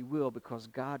promise, He will, because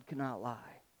God cannot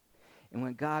lie. And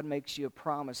when God makes you a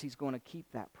promise, He's going to keep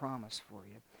that promise for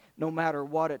you. No matter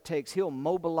what it takes, He'll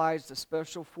mobilize the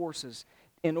special forces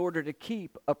in order to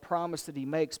keep a promise that He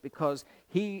makes, because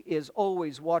He is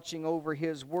always watching over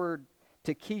His word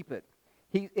to keep it.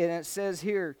 And it says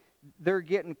here, they're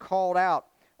getting called out,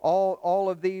 all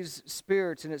of these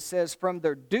spirits, and it says from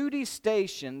their duty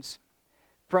stations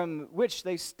from which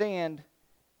they stand.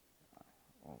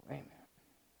 Oh, wait a minute.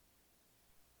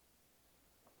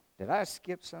 Did I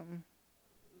skip something?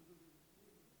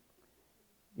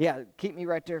 Yeah, keep me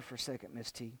right there for a second,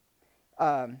 Miss T.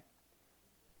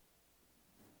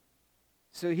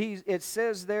 So it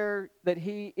says there that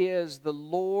He is the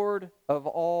Lord of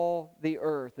all the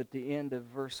earth at the end of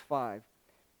verse 5.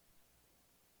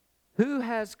 Who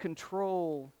has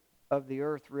control of the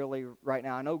earth really right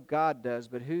now? I know God does,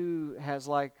 but who has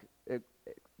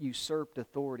usurped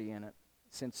authority in it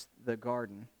since the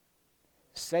garden?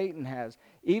 Satan has.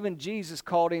 Even Jesus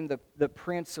called him the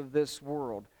prince of this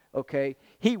world, okay?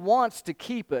 He wants to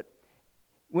keep it.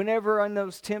 Whenever in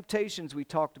those temptations we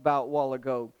talked about a while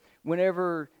ago,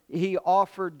 whenever He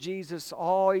offered Jesus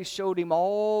He showed Him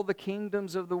all the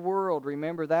kingdoms of the world.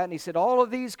 Remember that? And He said, all of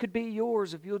these could be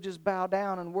yours if you'll just bow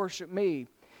down and worship me.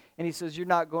 And He says, you're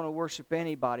not going to worship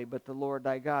anybody but the Lord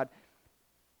thy God.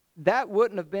 That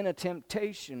wouldn't have been a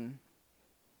temptation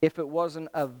if it wasn't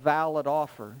a valid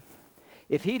offer.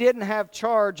 If he didn't have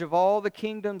charge of all the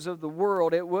kingdoms of the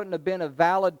world, it wouldn't have been a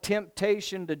valid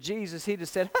temptation to Jesus. He'd have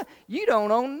said, you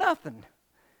don't own nothing.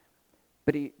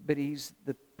 But he's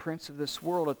the prince of this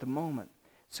world at the moment.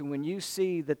 So when you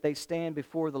see that they stand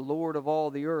before the Lord of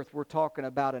all the earth, we're talking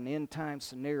about an end-time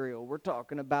scenario. We're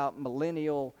talking about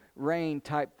millennial reign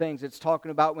type things. It's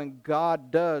talking about when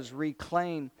God does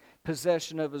reclaim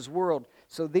possession of His world.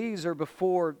 So these are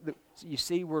before, you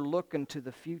see, we're looking to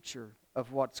the future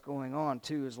of what's going on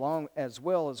too, as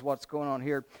well as what's going on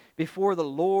here. Before the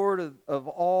Lord of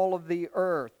all of the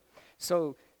earth.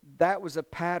 So that was a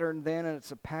pattern then, and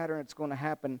it's a pattern that's going to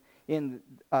happen in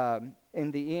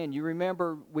the end. You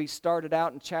remember we started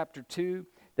out in chapter 2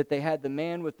 that they had the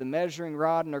man with the measuring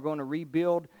rod, and they're going to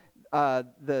rebuild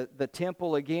the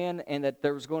temple again, and that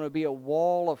there was going to be a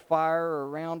wall of fire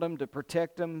around them to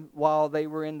protect them while they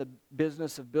were in the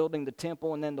business of building the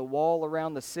temple, and then the wall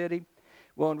around the city.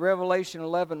 Well, in Revelation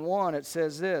 11:1, it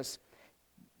says this.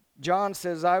 John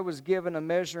says, I was given a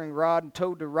measuring rod and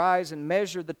told to rise and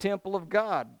measure the temple of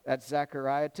God. That's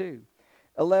Zechariah 2.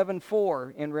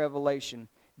 11:4 in Revelation.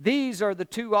 These are the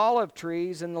 2 olive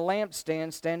trees and the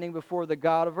lampstand standing before the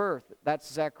God of earth. That's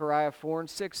Zechariah 4 and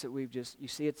 6 that you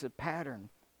see it's a pattern.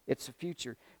 It's a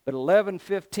future. But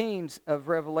 11:15 of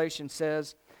Revelation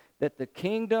says that the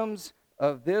kingdoms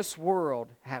of this world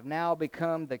have now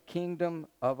become the kingdom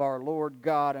of our Lord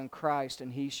God and Christ,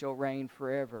 and He shall reign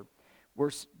forever.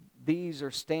 These are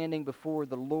standing before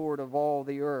the Lord of all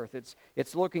the earth.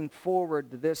 It's looking forward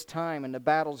to this time, and the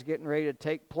battle's getting ready to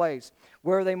take place.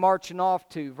 Where are they marching off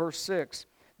to? Verse 6.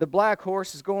 The black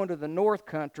horse is going to the north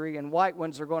country, and white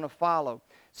ones are going to follow.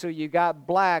 So you got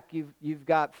black, you've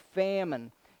got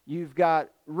famine, you've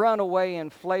got runaway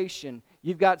inflation,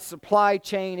 you've got supply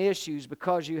chain issues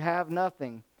because you have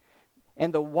nothing.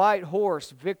 And the white horse,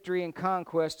 victory and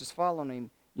conquest, is following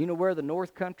him. You know where the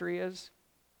north country is?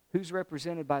 Who's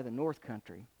represented by the north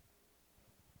country?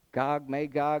 Gog,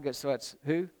 Magog. So it's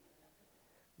who?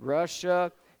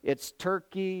 Russia. It's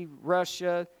Turkey,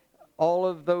 Russia, all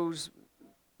of those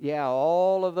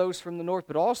from the north,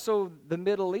 but also the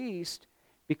Middle East,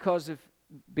 because of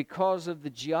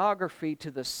the geography.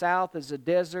 To the south is a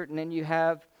desert, and then you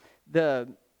have the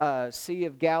Sea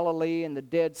of Galilee and the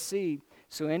Dead Sea.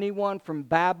 So anyone from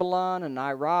Babylon and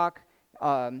Iraq,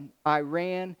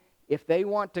 Iran, if they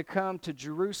want to come to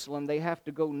Jerusalem, they have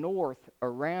to go north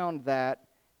around that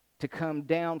to come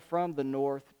down from the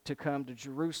north to come to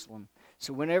Jerusalem.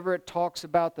 So whenever it talks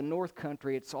about the north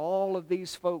country, it's all of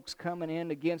these folks coming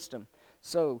in against them.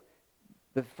 So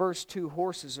the first 2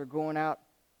 horses are going out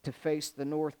to face the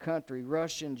north country.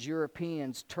 Russians,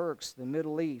 Europeans, Turks, the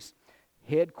Middle East,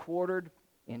 headquartered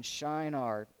in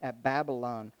Shinar at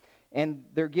Babylon. And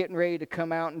they're getting ready to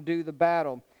come out and do the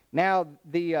battle. Now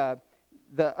the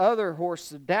other horses,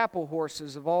 the dapple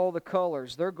horses of all the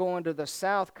colors, they're going to the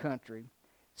south country.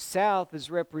 South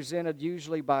is represented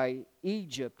usually by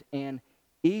Egypt and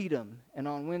Edom. And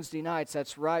on Wednesday nights,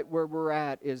 that's right where we're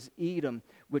at, is Edom,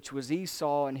 which was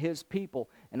Esau and his people.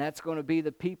 And that's going to be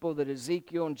the people that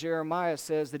Ezekiel and Jeremiah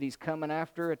says that he's coming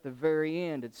after at the very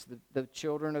end. It's the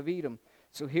children of Edom.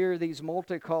 So here these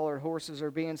multicolored horses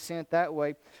are being sent that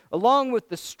way, along with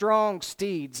the strong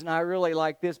steeds. And I really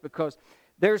like this because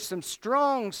there's some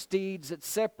strong steeds that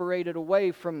separated away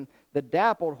from the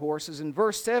dappled horses. And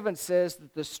verse 7 says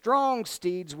that the strong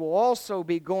steeds will also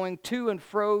be going to and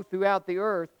fro throughout the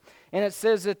earth. And it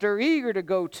says that they're eager to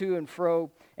go to and fro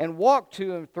and walk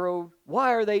to and fro.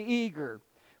 Why are they eager?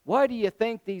 Why do you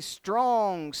think these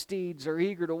strong steeds are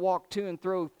eager to walk to and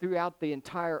fro throughout the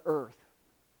entire earth?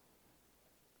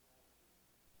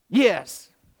 Yes,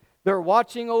 they're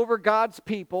watching over God's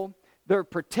people. They're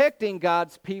protecting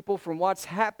God's people from what's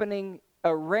happening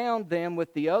around them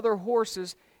with the other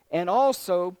horses. And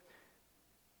also,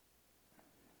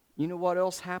 you know what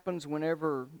else happens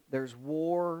whenever there's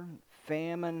war,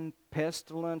 famine,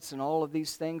 pestilence, and all of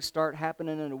these things start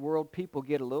happening in the world? People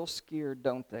get a little scared,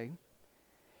 don't they?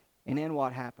 And then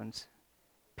what happens?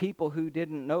 People who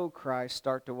didn't know Christ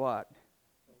start to what?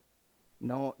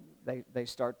 No, they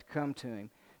start to come to Him.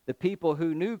 The people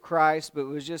who knew Christ but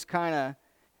was just kind of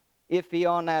iffy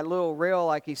on that little rail,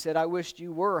 like he said, I wished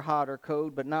you were hot or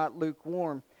cold, but not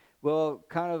lukewarm. Well,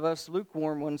 kind of us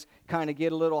lukewarm ones kind of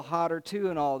get a little hotter too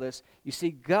in all this. You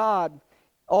see, God,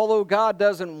 although God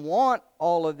doesn't want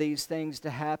all of these things to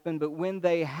happen, but when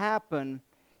they happen,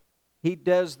 He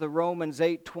does the Romans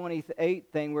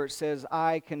 8:28 thing where it says,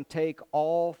 I can take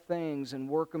all things and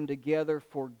work them together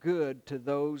for good to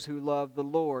those who love the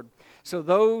Lord. So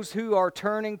those who are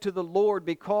turning to the Lord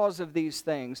because of these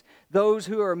things, those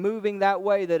who are moving that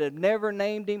way that have never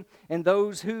named Him, and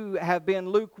those who have been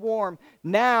lukewarm,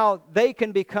 now they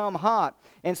can become hot.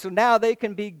 And so now they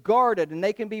can be guarded and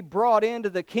they can be brought into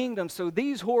the kingdom. So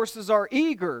these horses are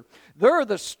eager. They're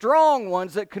the strong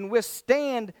ones that can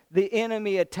withstand the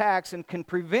enemy attacks and can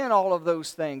prevent all of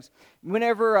those things.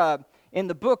 Whenever in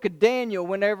the book of Daniel,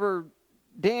 whenever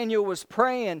Daniel was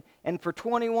praying, and for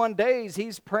 21 days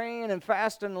he's praying and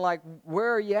fasting like,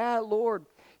 where are you at, Lord?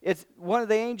 It's one of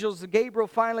the angels, Gabriel,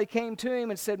 finally came to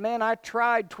him and said, man, I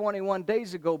tried 21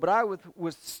 days ago, but I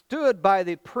was stood by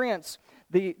the prince.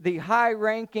 The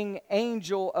high-ranking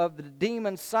angel of the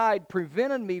demon's side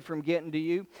prevented me from getting to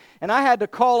you. And I had to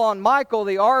call on Michael,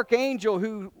 the archangel,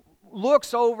 who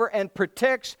looks over and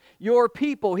protects your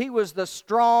people. He was the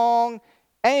strong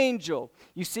angel.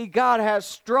 You see, God has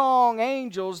strong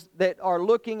angels that are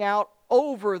looking out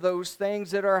over those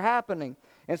things that are happening.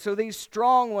 And so these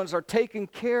strong ones are taken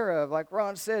care of. Like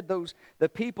Ron said, the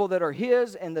people that are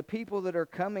His and the people that are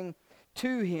coming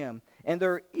to Him. And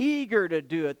they're eager to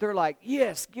do it. They're like,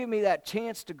 yes, give me that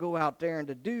chance to go out there and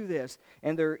to do this.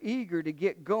 And they're eager to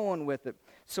get going with it.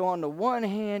 So on the one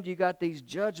hand, you got these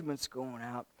judgments going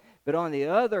out. But on the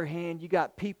other hand, you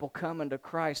got people coming to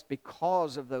Christ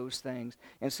because of those things.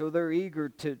 And so they're eager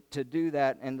to do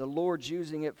that. And the Lord's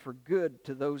using it for good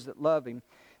to those that love Him.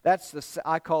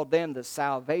 I call them the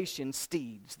salvation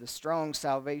steeds, the strong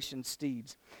salvation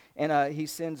steeds. And He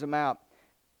sends them out.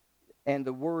 And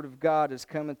the Word of God is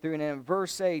coming through. And in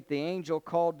verse 8, the angel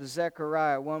called to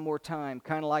Zechariah one more time,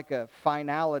 kind of like a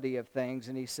finality of things.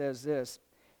 And he says this,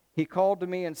 He called to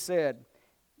me and said,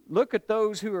 look at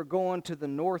those who are going to the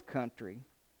north country.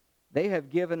 They have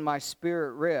given my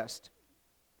spirit rest.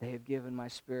 They have given my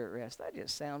spirit rest. That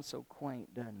just sounds so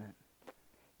quaint, doesn't it?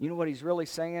 You know what he's really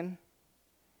saying?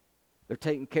 They're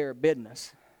taking care of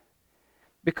business.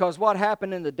 Because what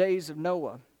happened in the days of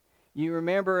Noah? You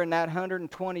remember in that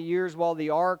 120 years while the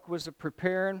ark was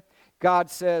preparing, God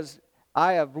says,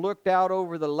 I have looked out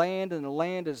over the land, and the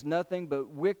land is nothing but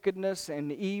wickedness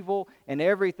and evil and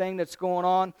everything that's going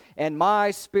on. And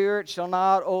my spirit shall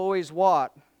not always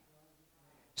what?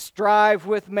 Strive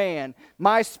with man.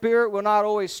 My spirit will not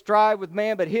always strive with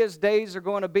man, but His days are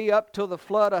going to be up till the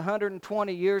flood,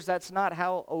 120 years. That's not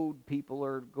how old people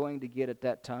are going to get at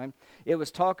that time. It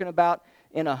was talking about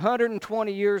in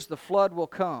 120 years the flood will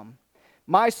come.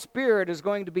 My spirit is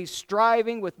going to be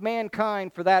striving with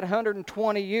mankind for that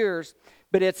 120 years,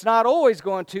 but it's not always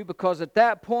going to, because at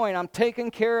that point I'm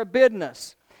taking care of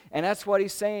business. And that's what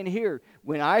He's saying here.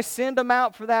 When I send them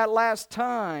out for that last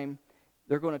time,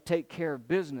 they're going to take care of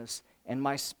business, and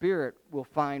my spirit will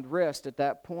find rest at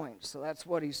that point. So that's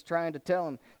what He's trying to tell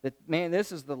them, that, man,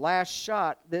 this is the last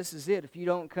shot. This is it. If you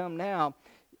don't come now,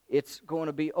 it's going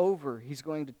to be over. He's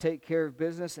going to take care of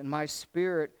business, and my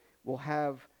spirit will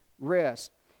have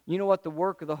rest. You know what the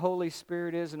work of the Holy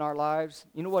Spirit is in our lives?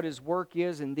 You know what His work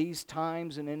is in these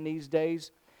times and in these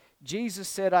days? Jesus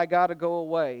said, I got to go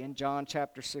away in John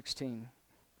chapter 16.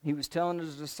 He was telling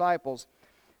His disciples,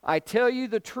 I tell you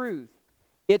the truth.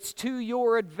 It's to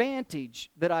your advantage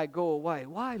that I go away.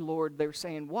 Why, Lord? They're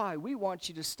saying, why? We want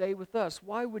you to stay with us.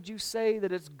 Why would you say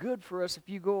that it's good for us if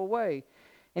you go away?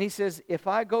 And He says, if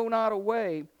I go not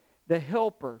away, the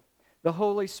Helper, the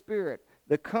Holy Spirit,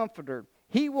 the Comforter,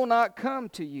 He will not come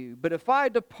to you. But if I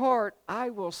depart, I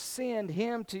will send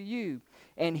Him to you.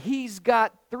 And He's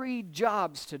got 3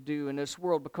 jobs to do in this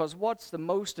world, because what's the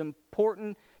most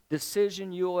important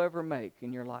decision you'll ever make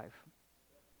in your life?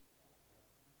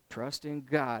 Trust in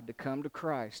God to come to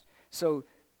Christ. So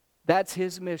that's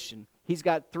His mission. He's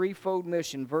got threefold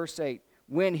mission. Verse 8,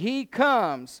 when He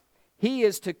comes, He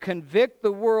is to convict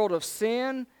the world of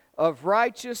sin, of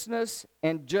righteousness,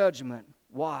 and judgment.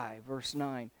 Why? Verse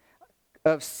 9,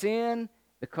 of sin,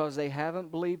 because they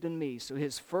haven't believed in me. So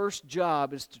His first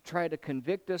job is to try to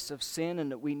convict us of sin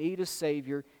and that we need a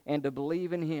Savior, and to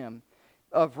believe in Him.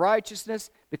 Of righteousness,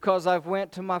 because I've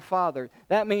went to my Father.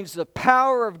 That means the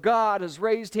power of God has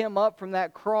raised Him up from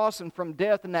that cross and from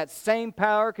death, and that same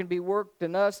power can be worked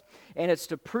in us, and it's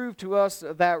to prove to us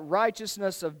that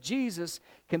righteousness of Jesus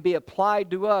can be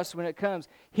applied to us when it comes.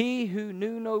 He who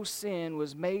knew no sin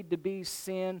was made to be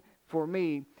sin for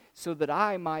me, so that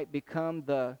I might become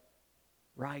the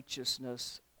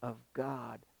righteousness of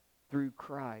God through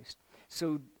Christ.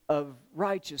 So of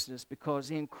righteousness,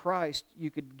 because in Christ you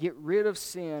could get rid of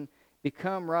sin,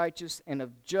 become righteous, and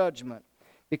of judgment,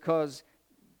 because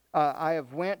I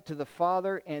have went to the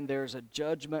Father, and there's a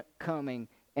judgment coming,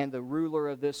 and the ruler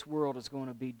of this world is going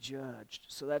to be judged.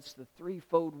 So that's the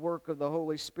threefold work of the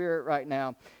Holy Spirit right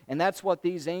now. And that's what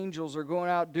these angels are going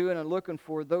out doing and looking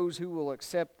for, those who will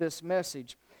accept this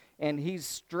message. And He's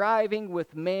striving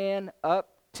with man up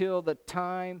till the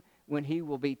time when He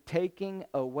will be taking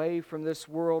away from this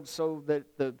world, so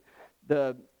that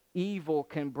the evil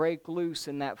can break loose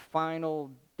in that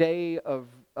final day of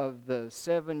the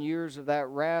 7 years of that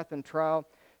wrath and trial.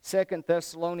 2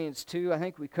 Thessalonians 2, I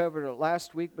think we covered it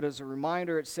last week, but as a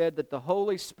reminder, it said that the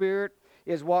Holy Spirit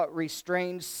is what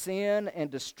restrains sin and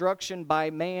destruction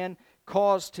by man,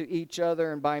 caused to each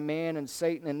other and by man and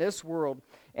Satan in this world,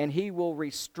 and He will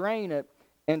restrain it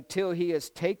until He is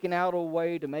taken out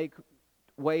away to make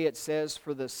way, it says,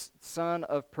 for the son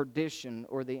of perdition,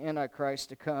 or the Antichrist,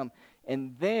 to come.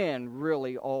 And then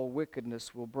really all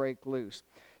wickedness will break loose.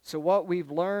 So what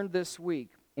we've learned this week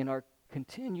in our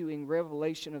continuing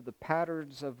revelation of the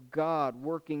patterns of God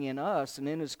working in us and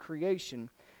in His creation,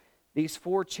 these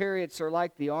 4 chariots are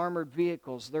like the armored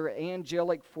vehicles. They're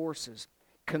angelic forces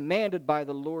commanded by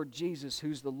the Lord Jesus,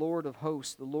 who's the Lord of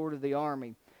hosts, the Lord of the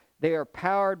army. They are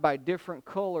powered by different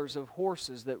colors of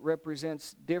horses that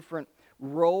represents different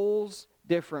roles,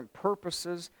 different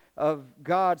purposes of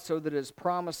God, so that His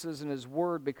promises and His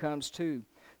word becomes true.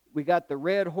 We got the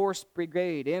Red Horse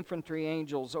Brigade, infantry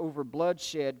angels over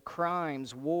bloodshed,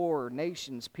 crimes, war,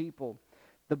 nations, people.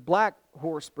 The Black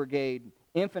Horse Brigade,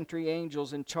 infantry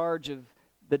angels in charge of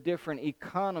the different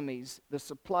economies, the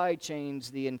supply chains,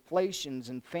 the inflations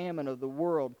and famine of the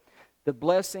world, the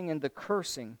blessing and the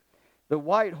cursing. The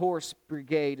White Horse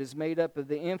Brigade is made up of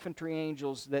the infantry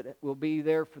angels that will be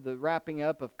there for the wrapping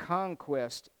up of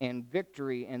conquest and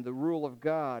victory and the rule of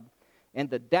God. And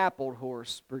the Dappled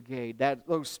Horse Brigade,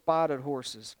 those spotted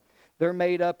horses, they're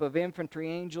made up of infantry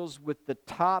angels with the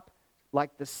top,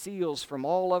 like the seals from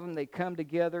all of them, they come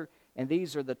together, and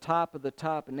these are the top of the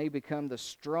top, and they become the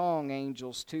strong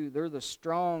angels too. They're the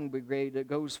strong brigade that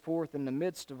goes forth in the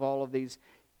midst of all of these,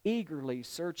 eagerly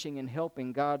searching and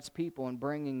helping God's people and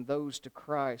bringing those to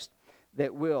Christ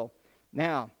that will.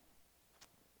 Now,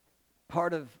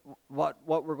 part of what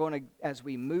we're going to, as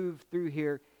we move through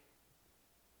here,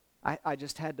 I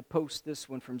just had to post this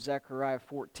one from Zechariah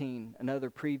 14,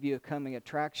 another preview of coming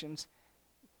attractions.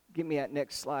 Give me that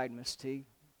next slide, Miss T.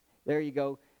 There you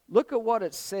go. Look at what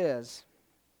it says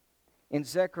in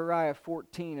Zechariah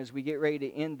 14 as we get ready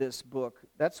to end this book.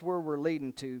 That's where we're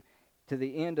leading to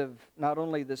the end of not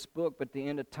only this book, but the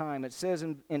end of time. It says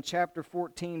in chapter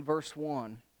 14, verse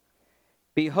 1,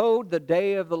 "Behold, the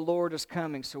day of the Lord is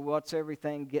coming." So what's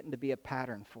everything getting to be a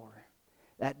pattern for?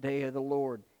 That day of the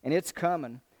Lord. And it's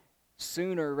coming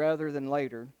sooner rather than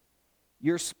later.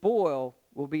 "Your spoil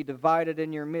will be divided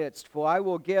in your midst, for I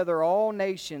will gather all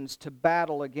nations to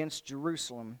battle against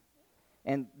Jerusalem,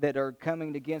 and that are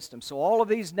coming against them." So all of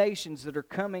these nations that are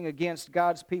coming against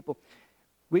God's people.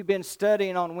 We've been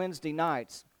studying on Wednesday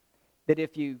nights that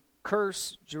if you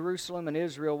curse Jerusalem and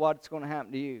Israel, what's going to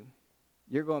happen to you?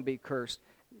 You're going to be cursed.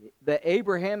 The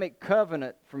Abrahamic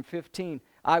covenant from 15,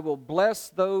 "I will bless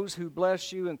those who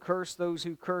bless you and curse those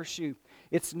who curse you."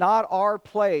 It's not our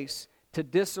place to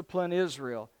discipline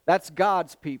Israel. That's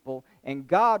God's people, and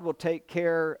God will take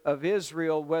care of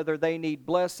Israel whether they need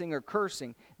blessing or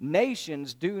cursing.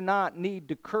 Nations do not need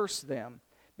to curse them.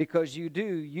 Because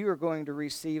you are going to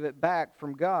receive it back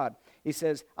from God. He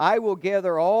says, "I will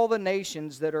gather all the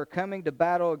nations that are coming to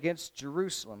battle against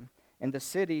Jerusalem, and the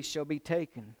city shall be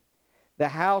taken. The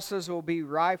houses will be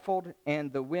rifled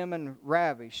and the women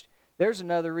ravished." There's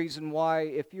another reason why,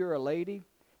 if you're a lady,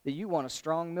 that you want a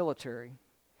strong military.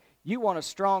 You want a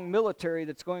strong military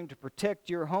that's going to protect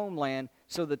your homeland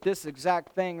so that this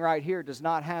exact thing right here does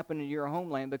not happen in your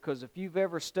homeland. Because if you've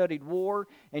ever studied war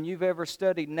and you've ever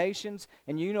studied nations,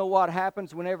 and you know what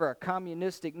happens whenever a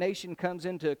communistic nation comes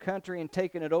into a country and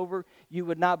taking it over, you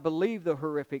would not believe the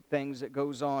horrific things that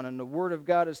goes on. And the Word of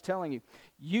God is telling you,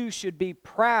 you should be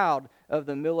proud of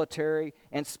the military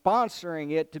and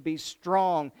sponsoring it to be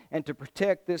strong and to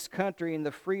protect this country and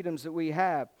the freedoms that we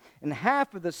have. And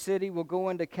half of the city will go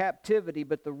into captivity,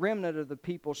 but the remnant of the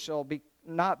people shall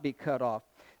not be cut off.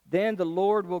 Then the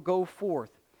Lord will go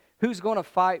forth. Who's going to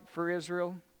fight for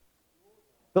Israel?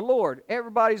 The Lord.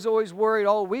 Everybody's always worried,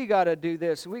 oh, we got to do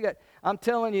this. I'm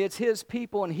telling you, it's His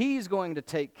people, and He's going to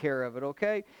take care of it,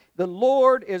 okay? The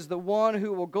Lord is the one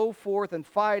who will go forth and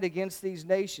fight against these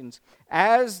nations,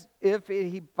 as if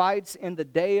He fights in the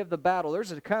day of the battle.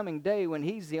 There's a coming day when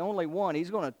He's the only one.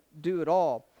 He's going to do it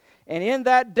all. And in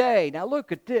that day, now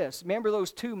look at this. Remember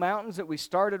those 2 mountains that we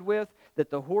started with, that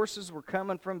the horses were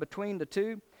coming from between the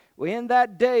two? Well, in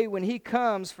that day when He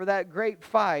comes for that great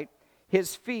fight,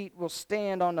 his feet will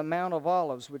stand on the Mount of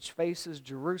Olives, which faces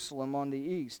Jerusalem on the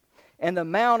east. And the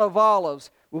Mount of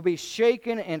Olives will be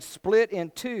shaken and split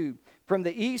in two from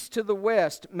the east to the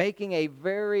west, making a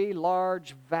very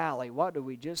large valley. What did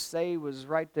we just say was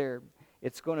right there?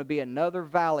 It's going to be another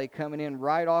valley coming in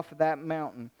right off of that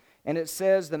mountain. And it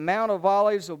says the Mount of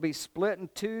Olives will be split in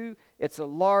two. It's a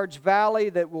large valley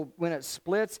that will, when it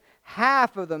splits,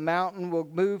 half of the mountain will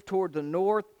move toward the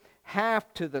north,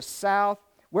 half to the south.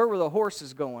 Where were the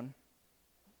horses going?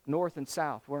 North and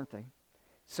south, weren't they?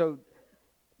 So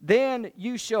then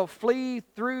you shall flee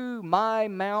through my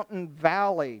mountain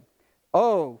valley.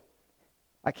 Oh,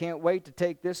 I can't wait to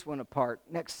take this one apart.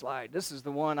 Next slide. This is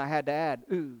the one I had to add.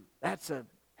 Ooh, that's a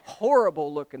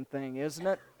horrible looking thing, isn't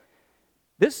it?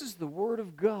 This is the Word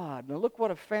of God. Now look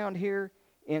what I found here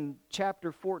in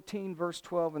chapter 14, verse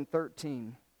 12 and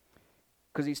 13.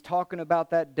 Because he's talking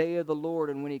about that day of the Lord,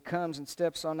 and when he comes and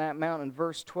steps on that mountain,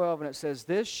 verse 12, and it says,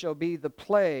 "This shall be the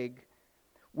plague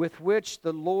with which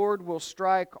the Lord will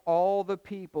strike all the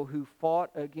people who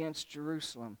fought against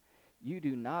Jerusalem." You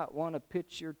do not want to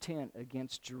pitch your tent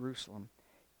against Jerusalem.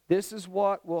 This is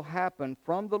what will happen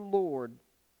from the Lord,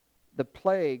 the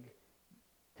plague,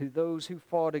 to those who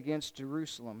fought against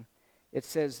Jerusalem. It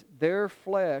says, "Their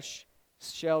flesh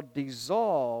shall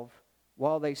dissolve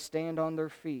while they stand on their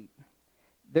feet.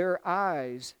 Their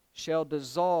eyes shall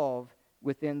dissolve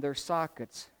within their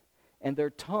sockets, and their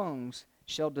tongues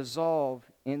shall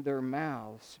dissolve in their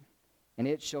mouths, and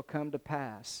it shall come to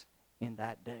pass in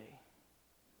that day."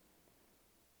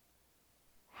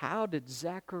 How did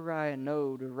Zechariah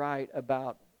know to write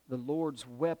about the Lord's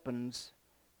weapons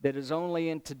that is only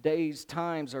in today's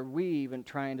times are we even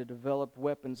trying to develop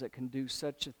weapons that can do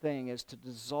such a thing as to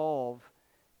dissolve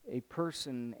a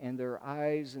person and their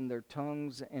eyes and their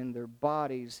tongues and their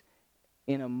bodies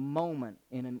in a moment,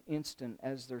 in an instant,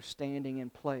 as they're standing in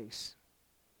place?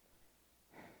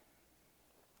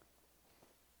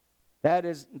 That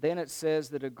is, then it says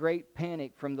that a great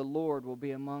panic from the Lord will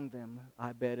be among them.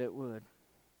 I bet it would.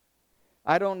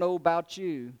 I don't know about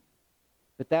you,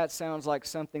 but that sounds like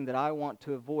something that I want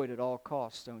to avoid at all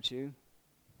costs, don't you?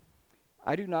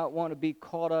 I do not want to be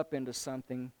caught up into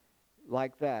something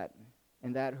like that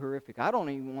and that horrific. I don't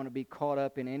even want to be caught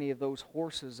up in any of those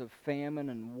horses of famine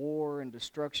and war and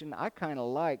destruction. I kind of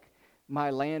like my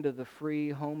land of the free,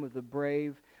 home of the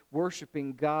brave,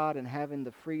 worshiping God and having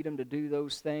the freedom to do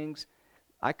those things.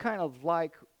 I kind of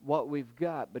like what we've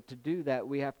got, but to do that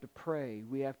we have to pray.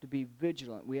 We have to be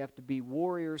vigilant. We have to be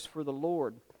warriors for the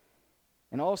Lord.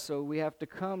 And also we have to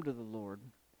come to the Lord.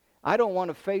 I don't want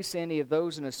to face any of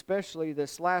those, and especially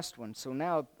this last one. So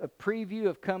now a preview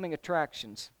of coming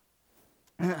attractions.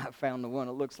 I found the one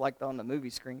that looks like on the movie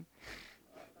screen.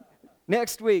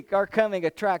 Next week, our coming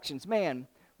attractions. Man,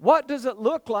 what does it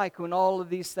look like when all of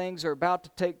these things are about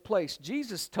to take place?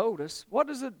 Jesus told us. What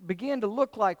does it begin to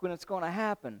look like when it's going to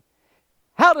happen?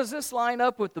 How does this line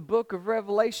up with the book of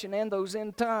Revelation and those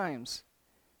end times?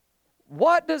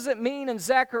 What does it mean in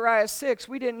Zechariah 6?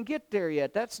 We didn't get there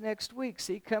yet. That's next week.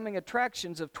 See, coming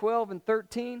attractions of 12 and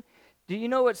 13. Do you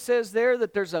know it says there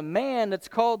that there's a man that's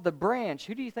called the branch?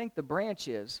 Who do you think the branch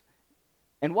is?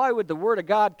 And why would the Word of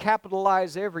God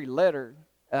capitalize every letter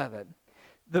of it?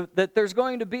 That there's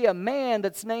going to be a man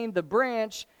that's named the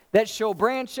branch that shall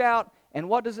branch out. And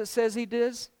what does it says he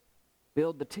does?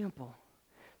 Build the temple.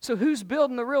 So who's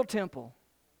building the real temple?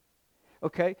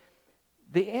 Okay,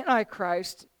 the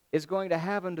Antichrist is going to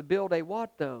have him to build a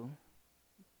what though?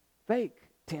 Fake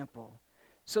temple.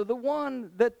 So the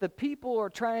one that the people are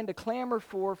trying to clamor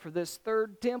for this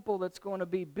third temple that's going to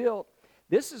be built,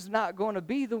 this is not going to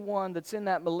be the one that's in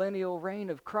that millennial reign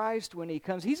of Christ when he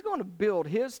comes. He's going to build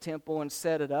his temple and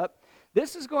set it up.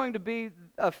 This is going to be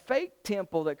a fake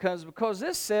temple that comes, because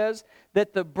this says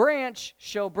that the branch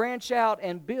shall branch out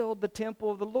and build the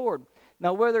temple of the Lord.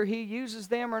 Now whether he uses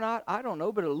them or not, I don't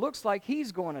know, but it looks like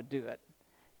he's going to do it.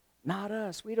 Not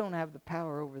us. We don't have the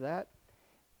power over that.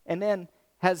 And then,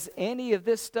 has any of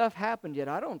this stuff happened yet?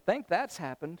 I don't think that's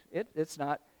happened. It's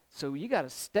not. So you got to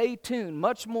stay tuned.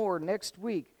 Much more next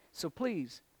week. So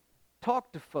please,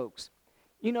 talk to folks.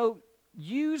 You know,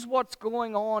 use what's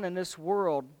going on in this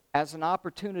world as an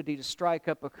opportunity to strike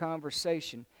up a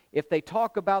conversation. If they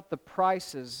talk about the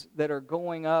prices that are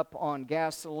going up on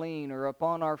gasoline or up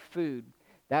on our food,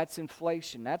 that's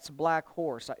inflation. That's a black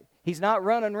horse. He's not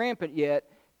running rampant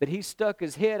yet, but he's stuck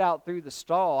his head out through the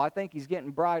stall. I think he's getting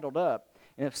bridled up.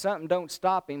 And if something don't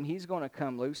stop him, he's going to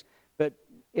come loose. But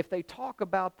if they talk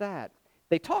about that,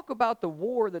 they talk about the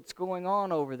war that's going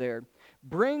on over there,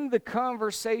 bring the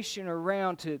conversation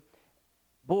around to,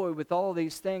 boy, with all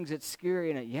these things, it's scary.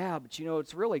 And yeah, but you know,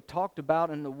 it's really talked about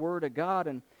in the Word of God.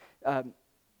 And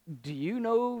Do you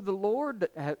know the Lord?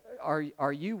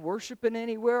 Are you worshiping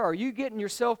anywhere? Are you getting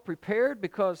yourself prepared?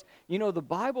 Because, the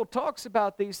Bible talks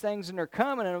about these things and they're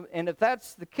coming. And if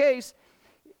that's the case,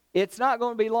 it's not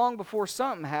going to be long before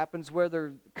something happens,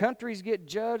 whether countries get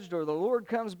judged or the Lord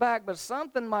comes back. But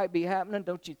something might be happening.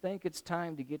 Don't you think it's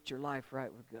time to get your life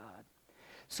right with God?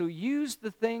 So use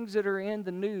the things that are in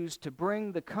the news to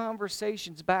bring the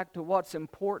conversations back to what's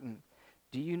important.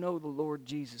 Do you know the Lord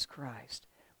Jesus Christ?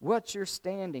 What's your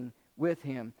standing with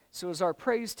Him? So as our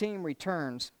praise team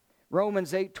returns,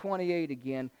 Romans 8:28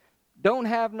 again, don't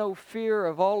have no fear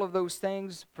of all of those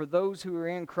things for those who are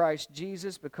in Christ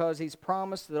Jesus, because He's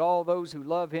promised that all those who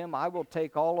love Him, I will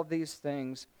take all of these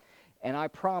things, and I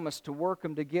promise to work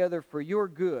them together for your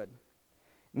good.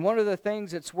 And one of the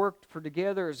things that's worked for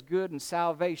together is good and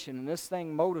salvation, and this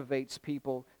thing motivates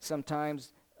people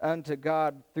sometimes unto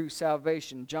God through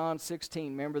salvation. John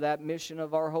 16, remember that mission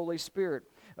of our Holy Spirit,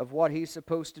 of what He's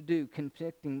supposed to do,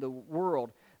 convicting the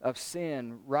world of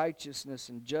sin, righteousness,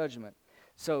 and judgment.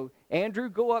 So, Andrew,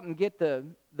 go up and get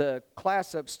the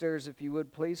class upstairs, if you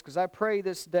would, please, because I pray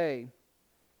this day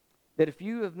that if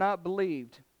you have not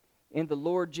believed in the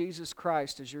Lord Jesus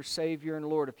Christ as your Savior and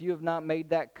Lord, if you have not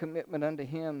made that commitment unto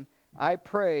Him, I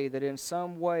pray that in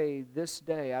some way this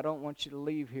day, I don't want you to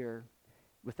leave here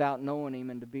without knowing Him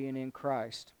and to being in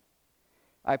Christ.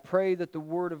 I pray that the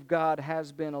Word of God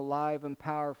has been alive and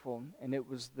powerful, and it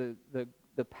was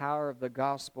the power of the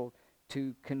gospel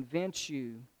to convince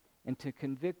you and to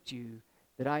convict you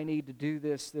that I need to do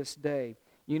this day.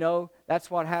 That's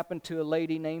what happened to a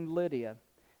lady named Lydia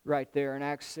right there in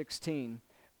Acts 16.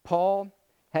 Paul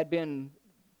had been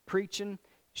preaching.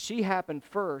 She happened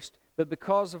first, but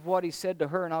because of what he said to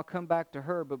her, and I'll come back to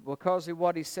her, but because of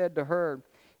what he said to her,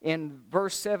 in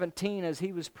verse 17, as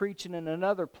he was preaching in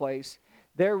another place,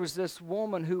 there was this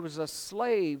woman who was a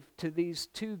slave to these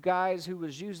two guys who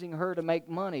was using her to make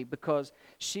money, because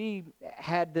she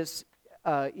had this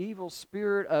evil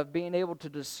spirit of being able to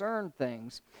discern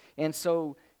things. And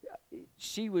so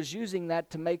she was using that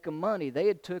to make them money. They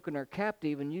had taken her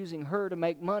captive and using her to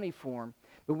make money for them.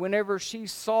 But whenever she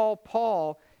saw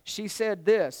Paul, she said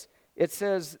this. It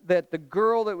says that the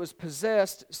girl that was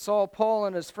possessed saw Paul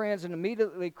and his friends and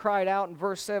immediately cried out in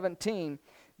verse 17,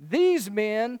 "These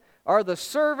men are the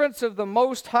servants of the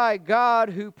Most High God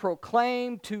who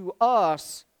proclaim to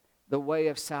us the way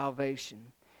of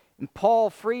salvation." And Paul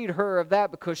freed her of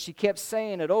that because she kept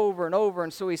saying it over and over.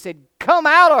 And so he said, "Come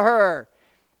out of her."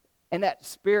 And that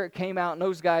spirit came out, and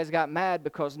those guys got mad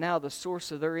because now the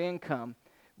source of their income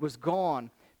was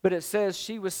gone. But it says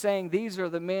she was saying, these are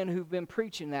the men who've been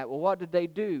preaching that. Well, what did they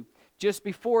do? Just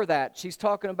before that, she's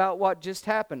talking about what just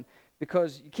happened,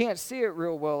 because you can't see it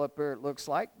real well up there, it looks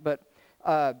like. But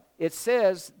it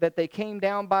says that they came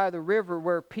down by the river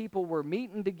where people were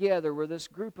meeting together, where this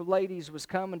group of ladies was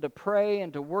coming to pray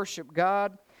and to worship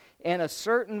God. And a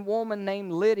certain woman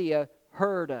named Lydia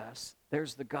heard us.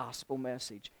 There's the gospel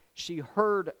message. She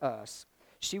heard us.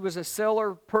 She was a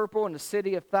seller of purple in the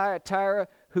city of Thyatira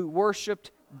who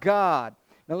worshiped God.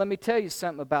 Now let me tell you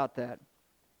something about that.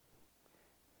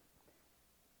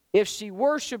 If she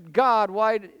worshiped God,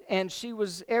 and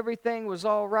everything was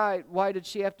all right, why did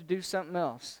she have to do something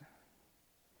else?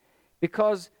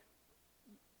 Because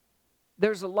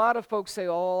there's a lot of folks say,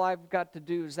 all I've got to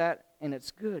do is that, and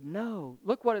it's good. No,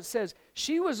 look what it says.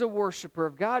 She was a worshiper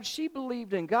of God. She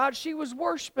believed in God. She was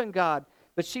worshiping God.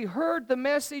 But she heard the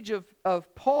message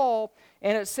of Paul,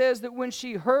 and it says that when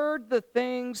she heard the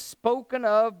things spoken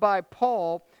of by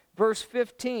Paul, verse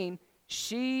 15,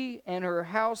 she and her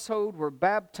household were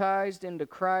baptized into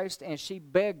Christ, and she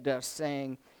begged us,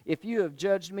 saying, "If you have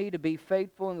judged me to be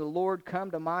faithful in the Lord, come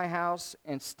to my house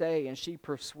and stay." And she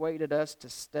persuaded us to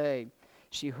stay.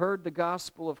 She heard the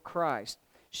gospel of Christ.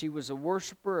 She was a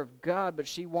worshiper of God, but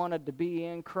she wanted to be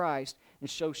in Christ. And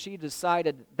so she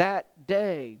decided that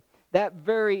day, that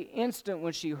very instant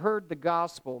when she heard the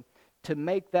gospel, to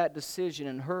make that decision,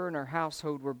 and her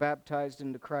household were baptized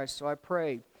into Christ. So I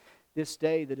pray this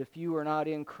day that if you are not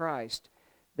in Christ,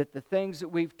 that the things that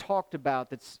we've talked about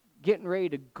that's getting ready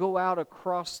to go out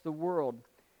across the world,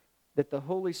 that the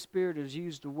Holy Spirit has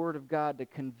used the Word of God to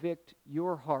convict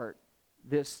your heart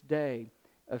this day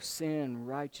of sin,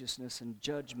 righteousness, and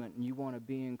judgment, and you want to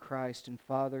be in Christ. And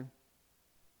Father,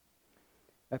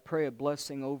 I pray a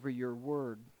blessing over your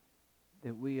Word,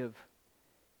 that we have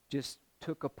just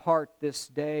took apart this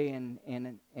day,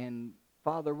 and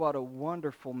Father, what a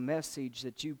wonderful message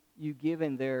that you give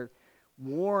in there,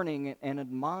 warning and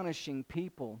admonishing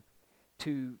people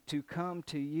to come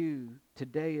to you.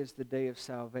 Today is the day of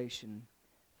salvation.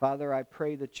 Father, I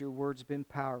pray that your word's been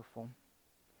powerful,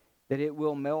 that it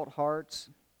will melt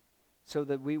hearts, so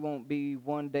that we won't be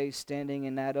one day standing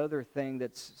in that other thing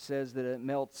that says that it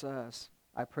melts us.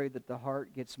 I pray that the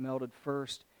heart gets melted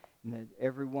first and that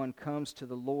everyone comes to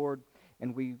the Lord,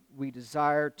 and we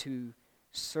desire to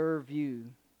serve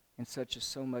you in such a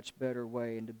so much better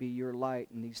way and to be your light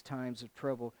in these times of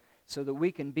trouble, so that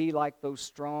we can be like those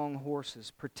strong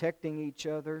horses, protecting each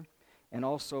other and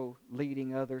also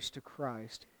leading others to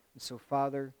Christ. And so,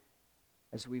 Father,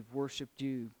 as we've worshiped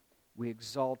you, we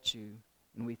exalt you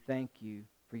and we thank you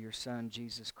for your Son,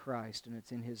 Jesus Christ. And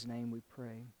it's in his name we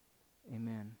pray.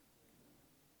 Amen.